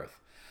thing on earth,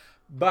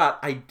 but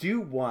I do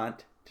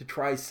want to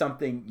try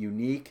something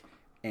unique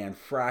and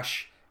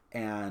fresh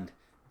and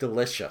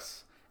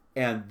delicious.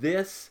 And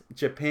this,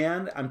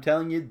 Japan, I'm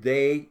telling you,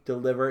 they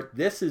deliver.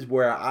 This is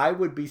where I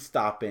would be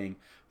stopping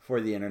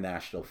for the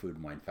International Food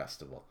and Wine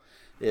Festival.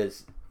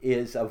 Is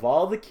of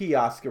all the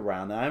kiosks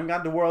around, now I haven't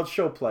gotten to World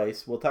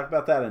Showplace, we'll talk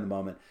about that in a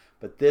moment,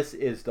 but this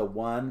is the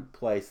one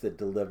place that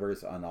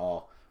delivers on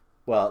all,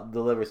 well,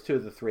 delivers 2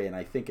 of the 3, and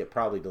I think it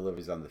probably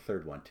delivers on the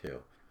 3rd one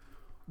too.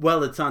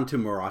 Well, it's on to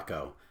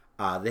Morocco.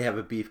 They have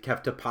a beef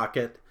kefta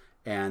pocket,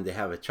 and they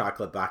have a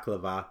chocolate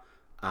baklava.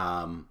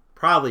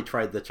 Probably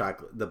tried the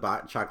chocolate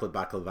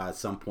baklava at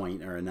some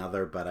point or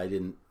another, but I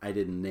didn't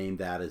name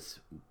that as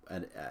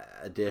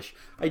a dish.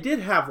 I did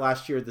have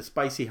last year the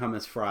spicy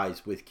hummus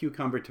fries with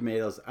cucumber,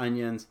 tomatoes,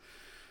 onions,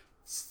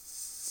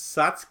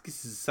 tzatziki,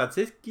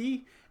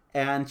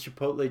 and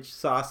chipotle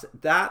sauce.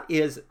 That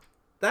is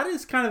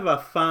kind of a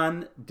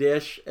fun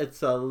dish.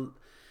 It's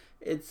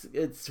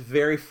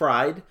very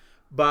fried,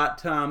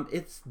 but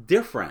it's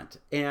different.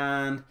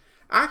 And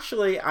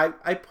actually, I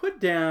put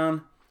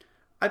down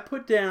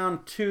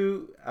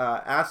 2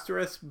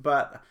 asterisks,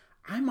 but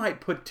I might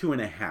put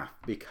 2.5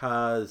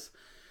 because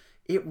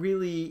it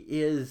really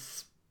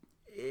is.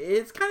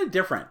 It's kind of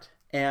different,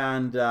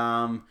 and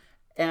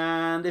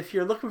if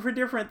you're looking for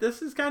different,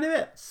 this is kind of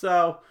it.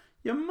 So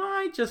you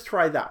might just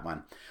try that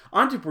one.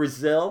 On to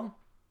Brazil.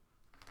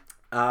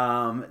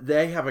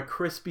 They have a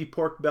crispy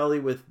pork belly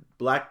with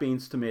black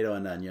beans, tomato,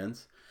 and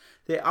onions.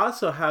 They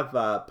also have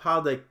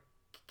pão de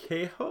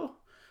queijo,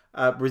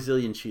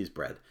 Brazilian cheese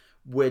bread,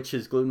 which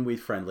is gluten-wheat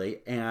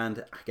friendly.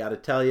 And I gotta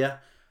tell you,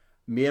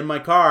 me and my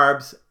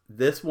carbs,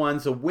 this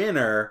one's a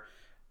winner.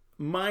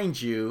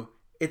 Mind you,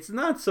 it's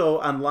not so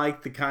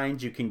unlike the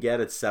kind you can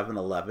get at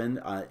 7-Eleven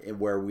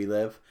where we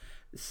live,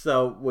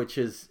 so which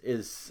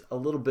is a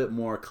little bit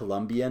more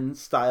Colombian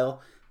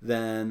style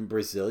than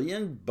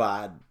Brazilian,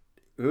 but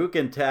who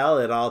can tell?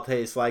 It all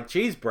tastes like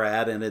cheese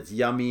bread, and it's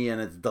yummy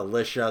and it's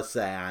delicious,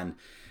 and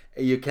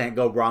you can't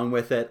go wrong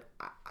with it.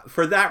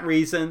 For that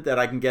reason, that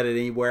I can get it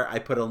anywhere, I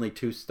put only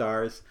 2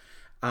 stars,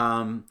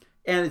 and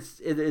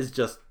it is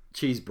just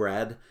cheese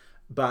bread,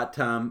 but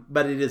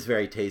it is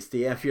very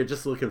tasty. If you're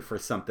just looking for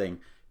something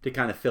to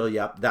kind of fill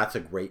you up, that's a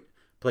great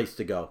place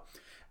to go.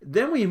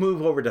 Then we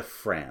move over to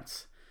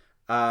France.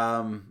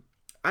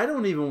 I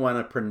don't even want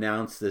to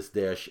pronounce this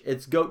dish.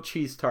 It's goat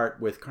cheese tart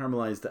with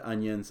caramelized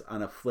onions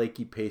on a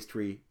flaky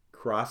pastry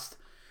crust.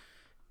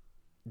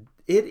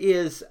 It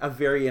is a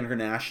very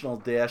international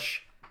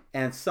dish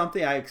and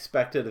something I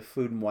expected at a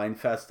Food and Wine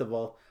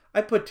Festival.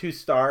 I put 2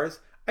 stars.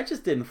 I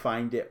just didn't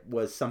find it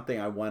was something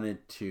I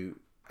wanted to,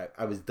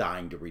 I was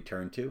dying to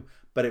return to,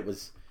 but it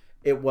was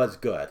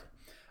good.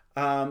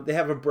 They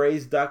have a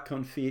braised duck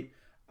confit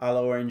à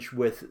l'orange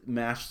with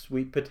mashed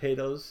sweet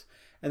potatoes.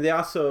 And they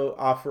also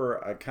offer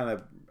a kind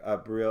of a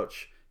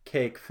brioche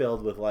cake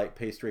filled with light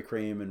pastry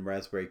cream and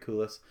raspberry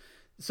coulis.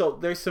 So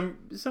there's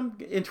some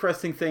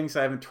interesting things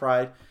I haven't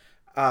tried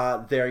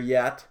there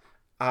yet.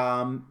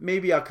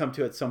 Maybe I'll come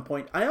to at some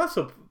point. I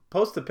also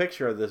post a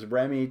picture of this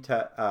Remy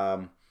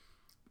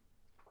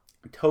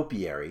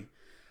topiary,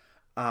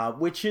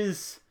 which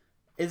is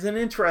an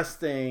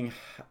interesting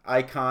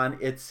icon.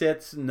 It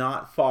sits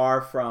not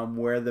far from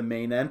where the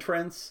main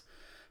entrance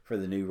for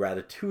the new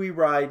Ratatouille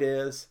ride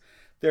is.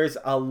 There's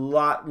a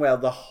lot, well,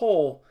 the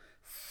whole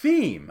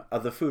theme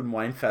of the Food and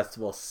Wine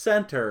Festival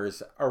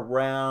centers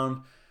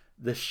around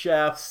the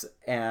chefs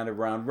and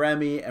around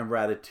Remy and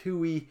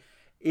Ratatouille.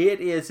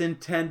 It is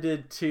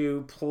intended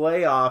to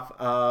play off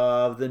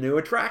of the new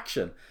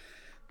attraction.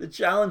 The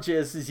challenge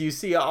is you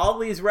see all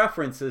these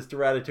references to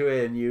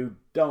Ratatouille and you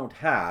don't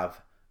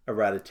have a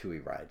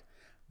Ratatouille ride.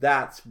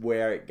 That's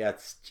where it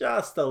gets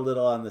just a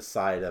little on the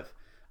side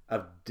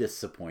of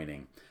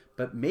disappointing.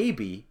 But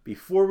maybe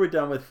before we're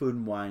done with Food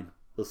and Wine,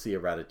 we'll see a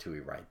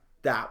Ratatouille ride.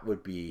 That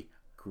would be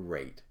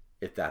great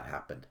if that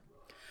happened.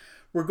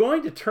 We're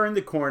going to turn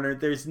the corner.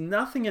 There's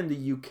nothing in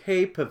the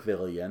UK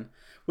pavilion,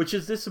 which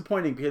is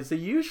disappointing because they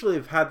usually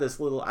have had this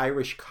little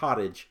Irish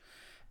cottage.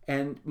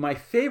 And my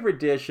favorite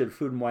dish at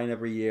Food and Wine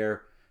every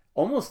year,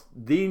 almost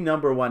the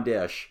number 1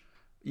 dish,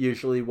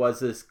 usually was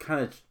this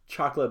kind of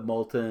chocolate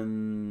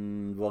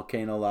molten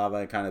volcano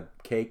lava kind of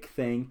cake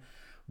thing.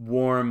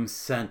 Warm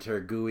center,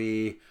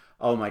 gooey.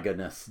 Oh my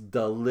goodness,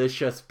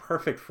 delicious,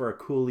 perfect for a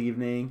cool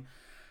evening.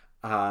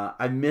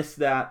 I missed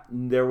that.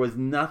 There was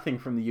nothing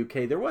from the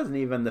UK. There wasn't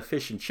even the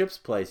fish and chips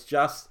place,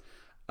 just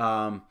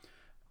the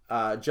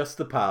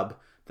pub.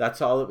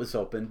 That's all that was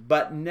open.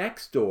 But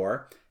next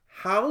door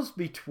Housed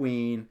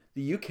between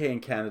the UK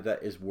and Canada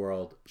is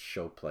World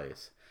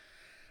Showplace.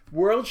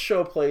 World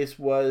Showplace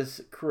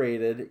was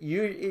created.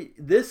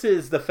 This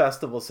is the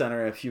festival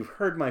center. If you've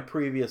heard my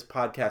previous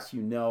podcast,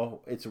 you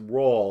know its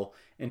role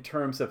in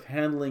terms of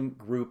handling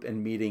group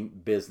and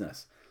meeting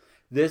business.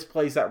 This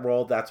plays that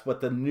role. That's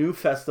what the new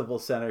festival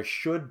center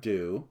should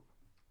do.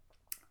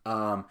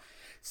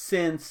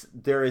 Since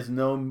there is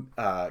no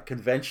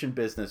convention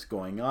business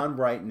going on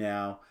right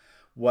now,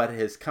 what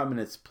has come in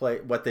its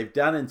place, what they've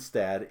done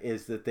instead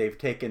is that they've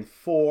taken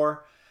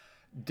 4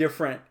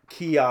 different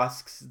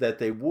kiosks that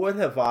they would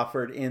have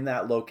offered in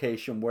that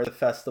location where the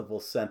festival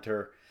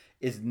center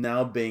is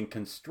now being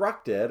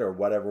constructed, or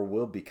whatever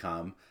will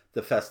become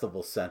the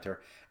festival center.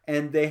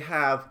 And they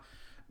have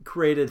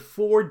created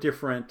 4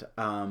 different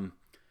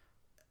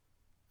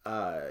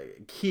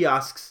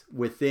kiosks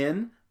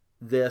within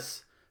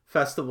this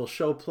festival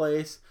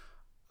showplace,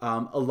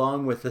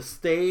 along with a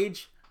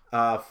stage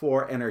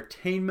for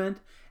entertainment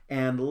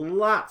and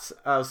lots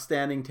of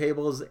standing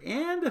tables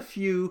and a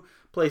few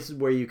places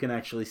where you can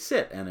actually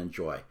sit and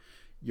enjoy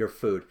your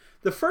food.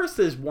 The first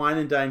is Wine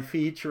and Dine,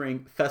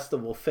 featuring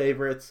festival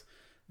favorites.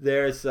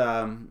 There's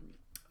kielbasa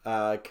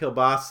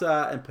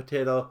and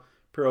potato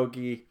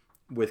pierogi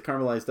with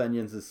caramelized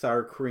onions and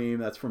sour cream.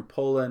 That's from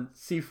Poland.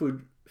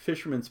 Seafood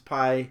fisherman's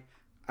pie,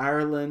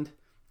 Ireland.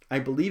 I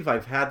believe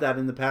I've had that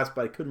in the past,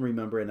 but I couldn't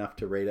remember enough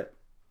to rate it.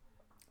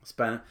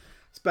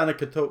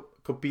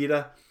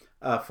 Spanakopita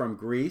from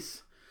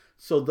Greece.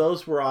 So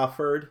those were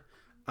offered.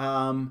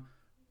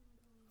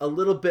 A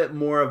little bit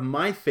more of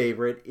my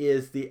favorite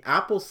is the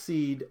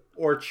Appleseed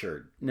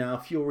Orchard. Now,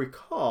 if you'll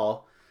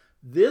recall,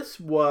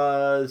 this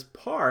was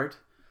part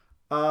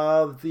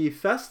of the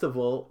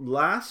festival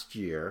last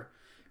year,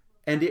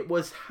 and it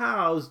was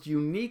housed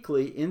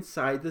uniquely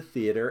inside the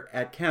theater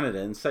at Canada,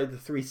 inside the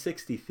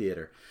 360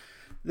 Theater.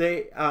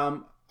 They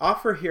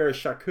offer here a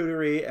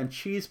charcuterie and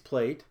cheese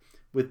plate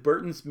with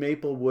Burton's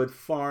Maplewood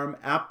Farm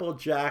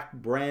Applejack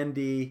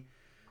Brandy,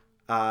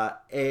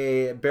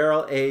 a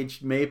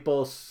barrel-aged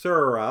maple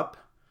syrup,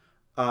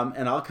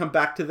 and I'll come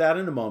back to that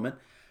in a moment.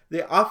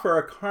 They offer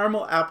a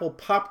caramel apple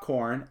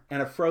popcorn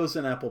and a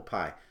frozen apple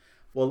pie.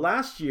 Well,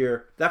 last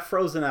year, that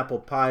frozen apple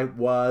pie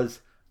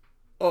was,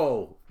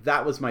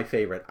 that was my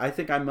favorite. I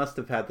think I must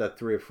have had that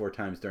 3 or 4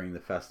 times during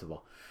the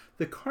festival.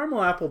 The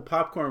caramel apple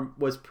popcorn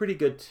was pretty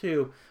good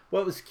too.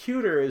 What was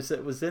cuter is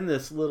it was in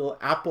this little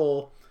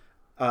apple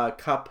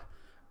cup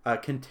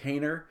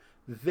container.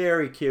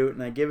 Very cute,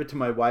 and I gave it to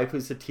my wife,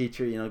 who's a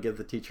teacher. Give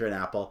the teacher an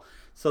apple.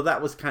 So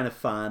that was kind of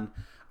fun.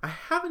 I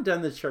haven't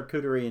done the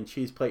charcuterie and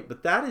cheese plate,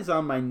 but that is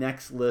on my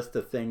next list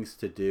of things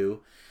to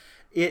do.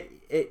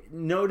 It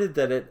noted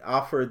that it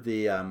offered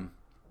the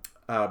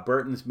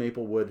Burton's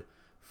Maplewood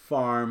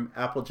Farm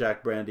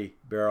Applejack Brandy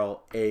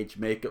Barrel Aged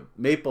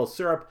Maple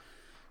Syrup.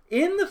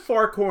 In the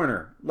far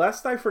corner,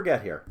 lest I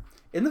forget here,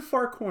 in the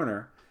far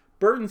corner,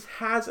 Burton's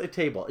has a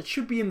table. It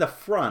should be in the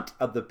front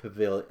of the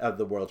pavilion, of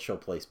the World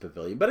Showplace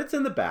Pavilion, but it's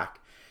in the back.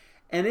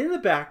 And in the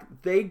back,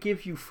 they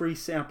give you free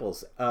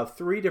samples of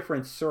 3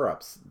 different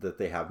syrups that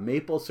they have.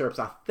 Maple syrups,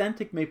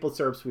 authentic maple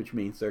syrups, which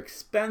means they're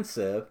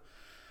expensive,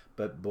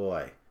 but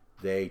boy,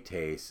 they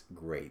taste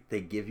great.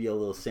 They give you a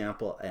little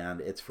sample,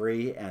 and it's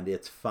free, and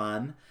it's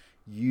fun.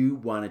 You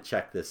want to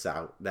check this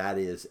out. That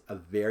is a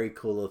very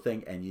cool little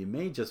thing, and you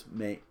may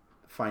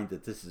find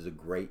that this is a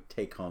great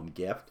take-home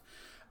gift.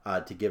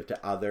 To give to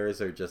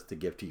others or just to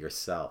give to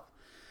yourself.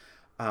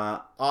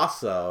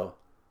 Also,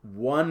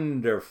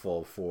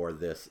 wonderful for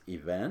this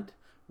event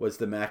was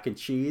the mac and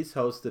cheese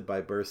hosted by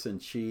Burson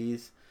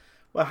Cheese.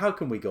 Well, how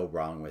can we go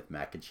wrong with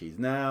mac and cheese?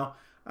 Now,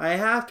 I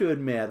have to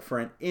admit, for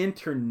an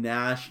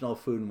international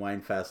food and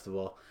wine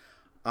festival,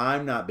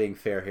 I'm not being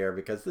fair here,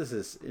 because this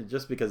is,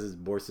 just because it's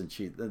Burson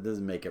Cheese, that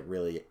doesn't make it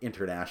really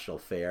international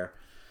fare.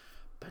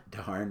 But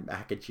darn,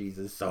 mac and cheese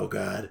is so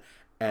good.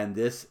 And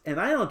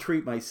I don't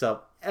treat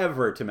myself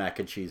ever to mac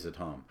and cheese at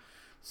home.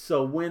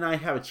 So when I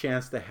have a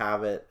chance to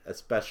have it, a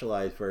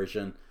specialized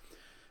version,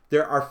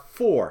 there are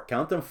 4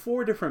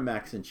 different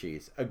macs and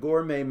cheese. A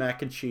gourmet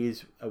mac and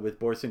cheese with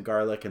Boursin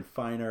garlic and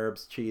fine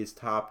herbs cheese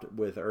topped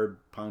with herb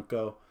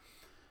panko.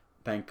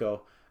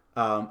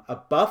 A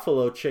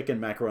buffalo chicken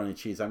macaroni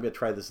cheese. I'm going to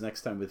try this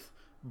next time with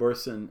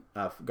Boursin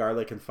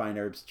garlic and fine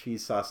herbs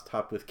cheese sauce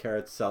topped with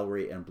carrots,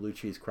 celery, and blue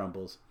cheese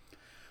crumbles.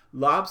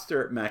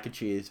 Lobster mac and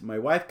cheese. My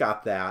wife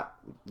got that,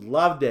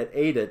 loved it,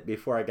 ate it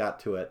before I got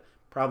to it.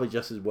 Probably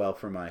just as well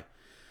for my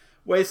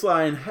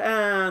waistline.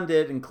 And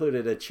it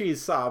included a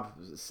cheese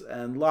sauce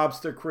and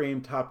lobster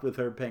cream topped with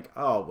herb pink.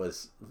 Oh, it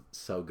was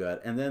so good.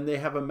 And then they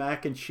have a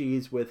mac and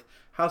cheese with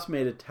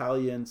house-made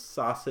Italian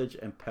sausage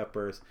and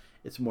peppers.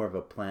 It's more of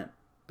a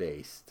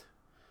plant-based.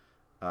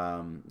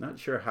 Not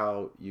sure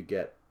how you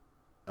get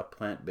a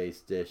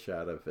plant-based dish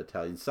out of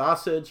Italian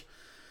sausage,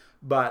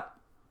 but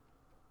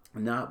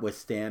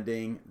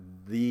notwithstanding,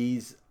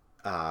 these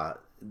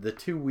the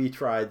 2 we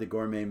tried, the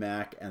gourmet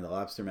mac and the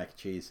lobster mac and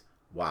cheese,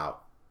 wow,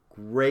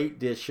 great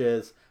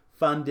dishes,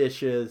 fun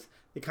dishes,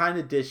 the kind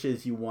of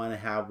dishes you want to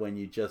have when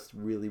you just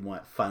really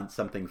want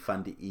something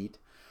fun to eat.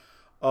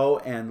 Oh,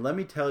 and let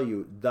me tell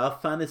you, the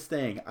funnest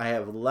thing, I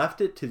have left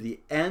it to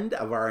the end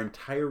of our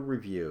entire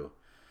review.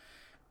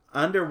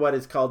 Under what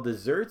is called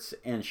desserts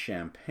and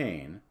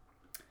champagne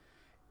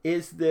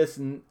is this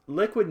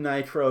Liquid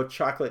Nitro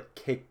chocolate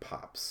cake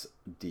pops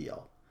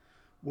deal,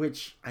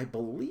 which I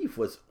believe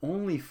was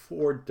only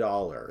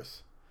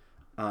 $4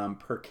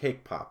 per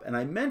cake pop. And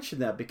I mention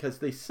that because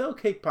they sell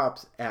cake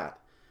pops at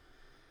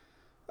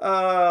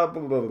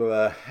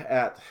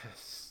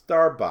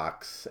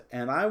Starbucks,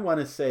 and I want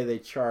to say they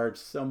charge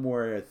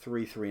somewhere at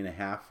three and a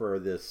half for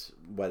this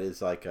what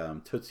is like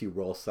Tootsie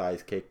Roll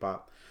size cake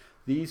pop.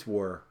 These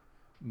were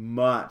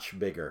much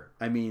bigger.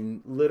 I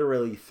mean,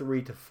 literally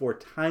 3 to 4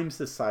 times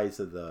the size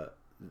of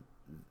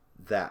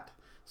that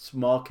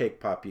small cake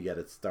pop you get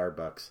at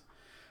Starbucks,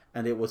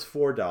 and it was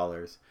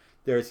 $4.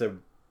 There's a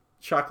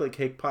chocolate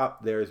cake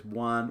pop. There's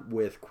one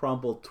with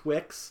crumbled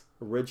Twix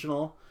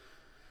original.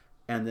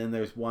 And then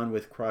there's one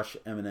with crushed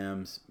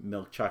M&M's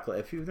milk chocolate.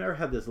 If you've never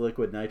had this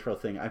Liquid Nitro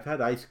thing, I've had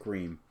ice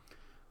cream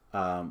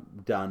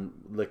done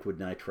Liquid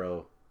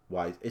Nitro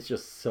wise. It's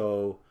just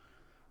so,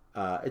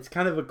 it's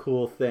kind of a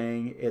cool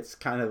thing. It's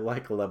kind of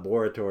like a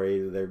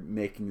laboratory. They're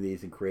making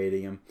these and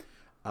creating them.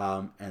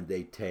 And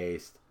they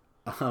taste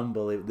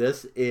unbelievable.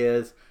 This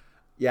is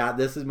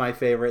my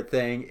favorite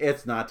thing.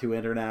 It's not too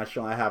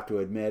international, I have to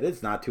admit.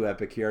 It's not too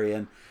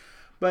Epicurean.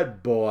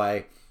 But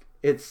boy,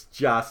 it's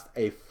just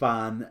a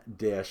fun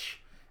dish.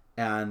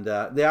 And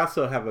they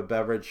also have a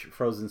beverage,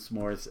 frozen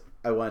s'mores.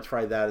 I want to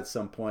try that at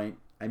some point.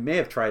 I may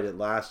have tried it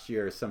last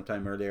year or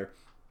sometime earlier.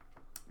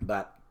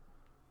 But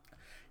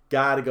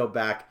gotta go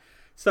back.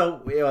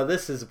 So,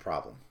 this is a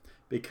problem.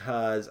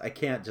 Because I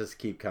can't just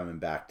keep coming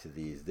back to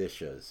these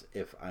dishes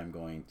if I'm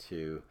going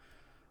to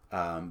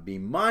be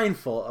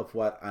mindful of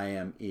what I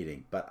am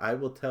eating. But I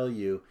will tell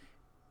you,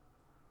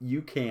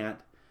 you can't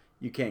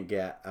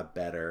get a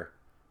better,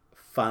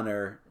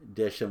 funner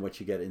dish than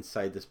what you get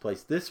inside this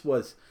place. This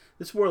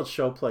World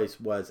Showplace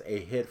was a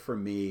hit for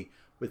me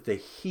with the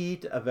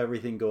heat of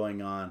everything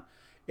going on.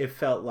 It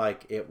felt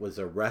like it was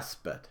a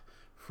respite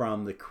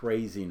from the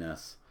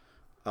craziness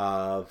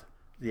of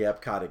the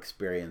Epcot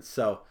experience.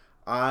 So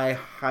I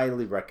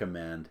highly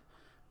recommend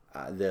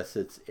this.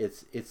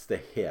 It's the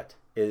hit.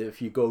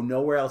 If you go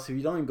nowhere else, if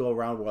you don't even go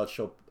around World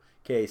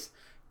Showcase,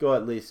 go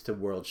at least to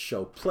World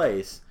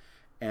Showplace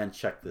and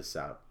check this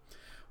out.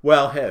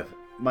 Well,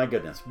 my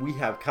goodness, we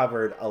have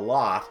covered a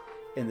lot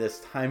in this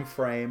time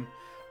frame.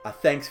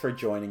 Thanks for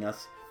joining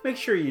us. Make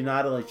sure you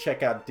not only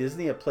check out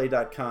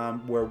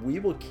DisneyAtPlay.com, where we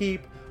will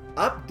keep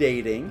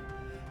updating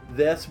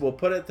this. We'll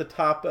put it at the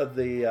top of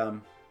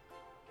the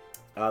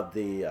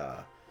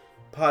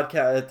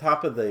podcast,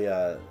 top of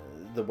the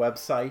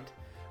website.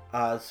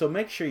 So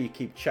make sure you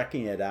keep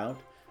checking it out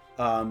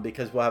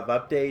because we'll have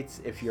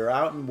updates. If you're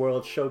out in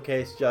World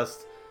Showcase,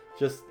 just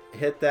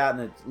hit that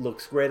and it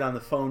looks great on the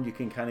phone. You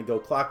can kind of go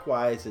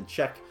clockwise and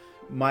check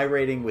my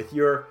rating with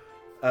your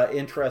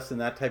interest in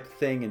that type of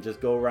thing and just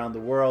go around the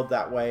world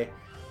that way.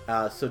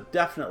 So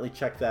definitely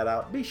check that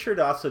out. Be sure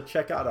to also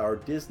check out our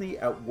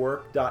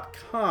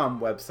DisneyAtWork.com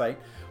website,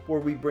 where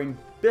we bring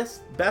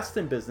best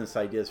in business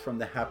ideas from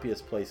the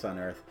happiest place on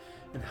earth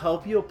and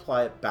help you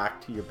apply it back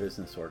to your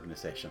business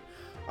organization.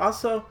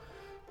 Also,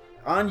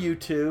 on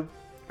YouTube,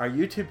 our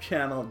YouTube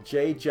channel,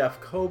 J. Jeff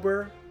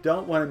Kober.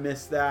 Don't want to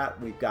miss that.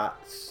 We've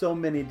got so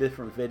many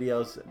different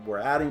videos. We're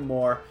adding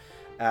more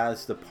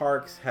as the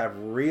parks have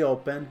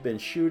reopened, been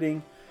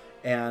shooting,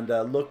 and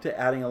look to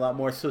adding a lot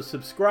more. So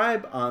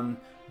subscribe on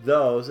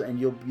those, and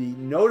you'll be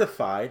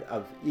notified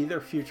of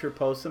either future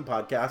posts and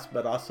podcasts,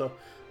 but also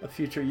of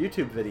future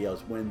YouTube videos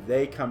when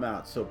they come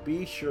out. So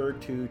be sure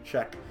to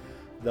check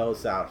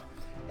those out.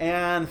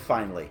 And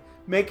finally,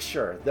 make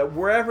sure that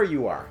wherever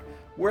you are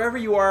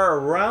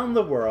around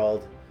the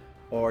world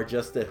or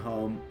just at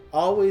home,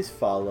 always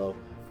follow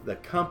the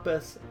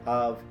compass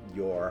of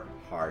your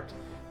heart.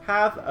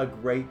 Have a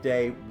great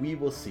day. We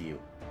will see you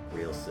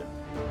real soon.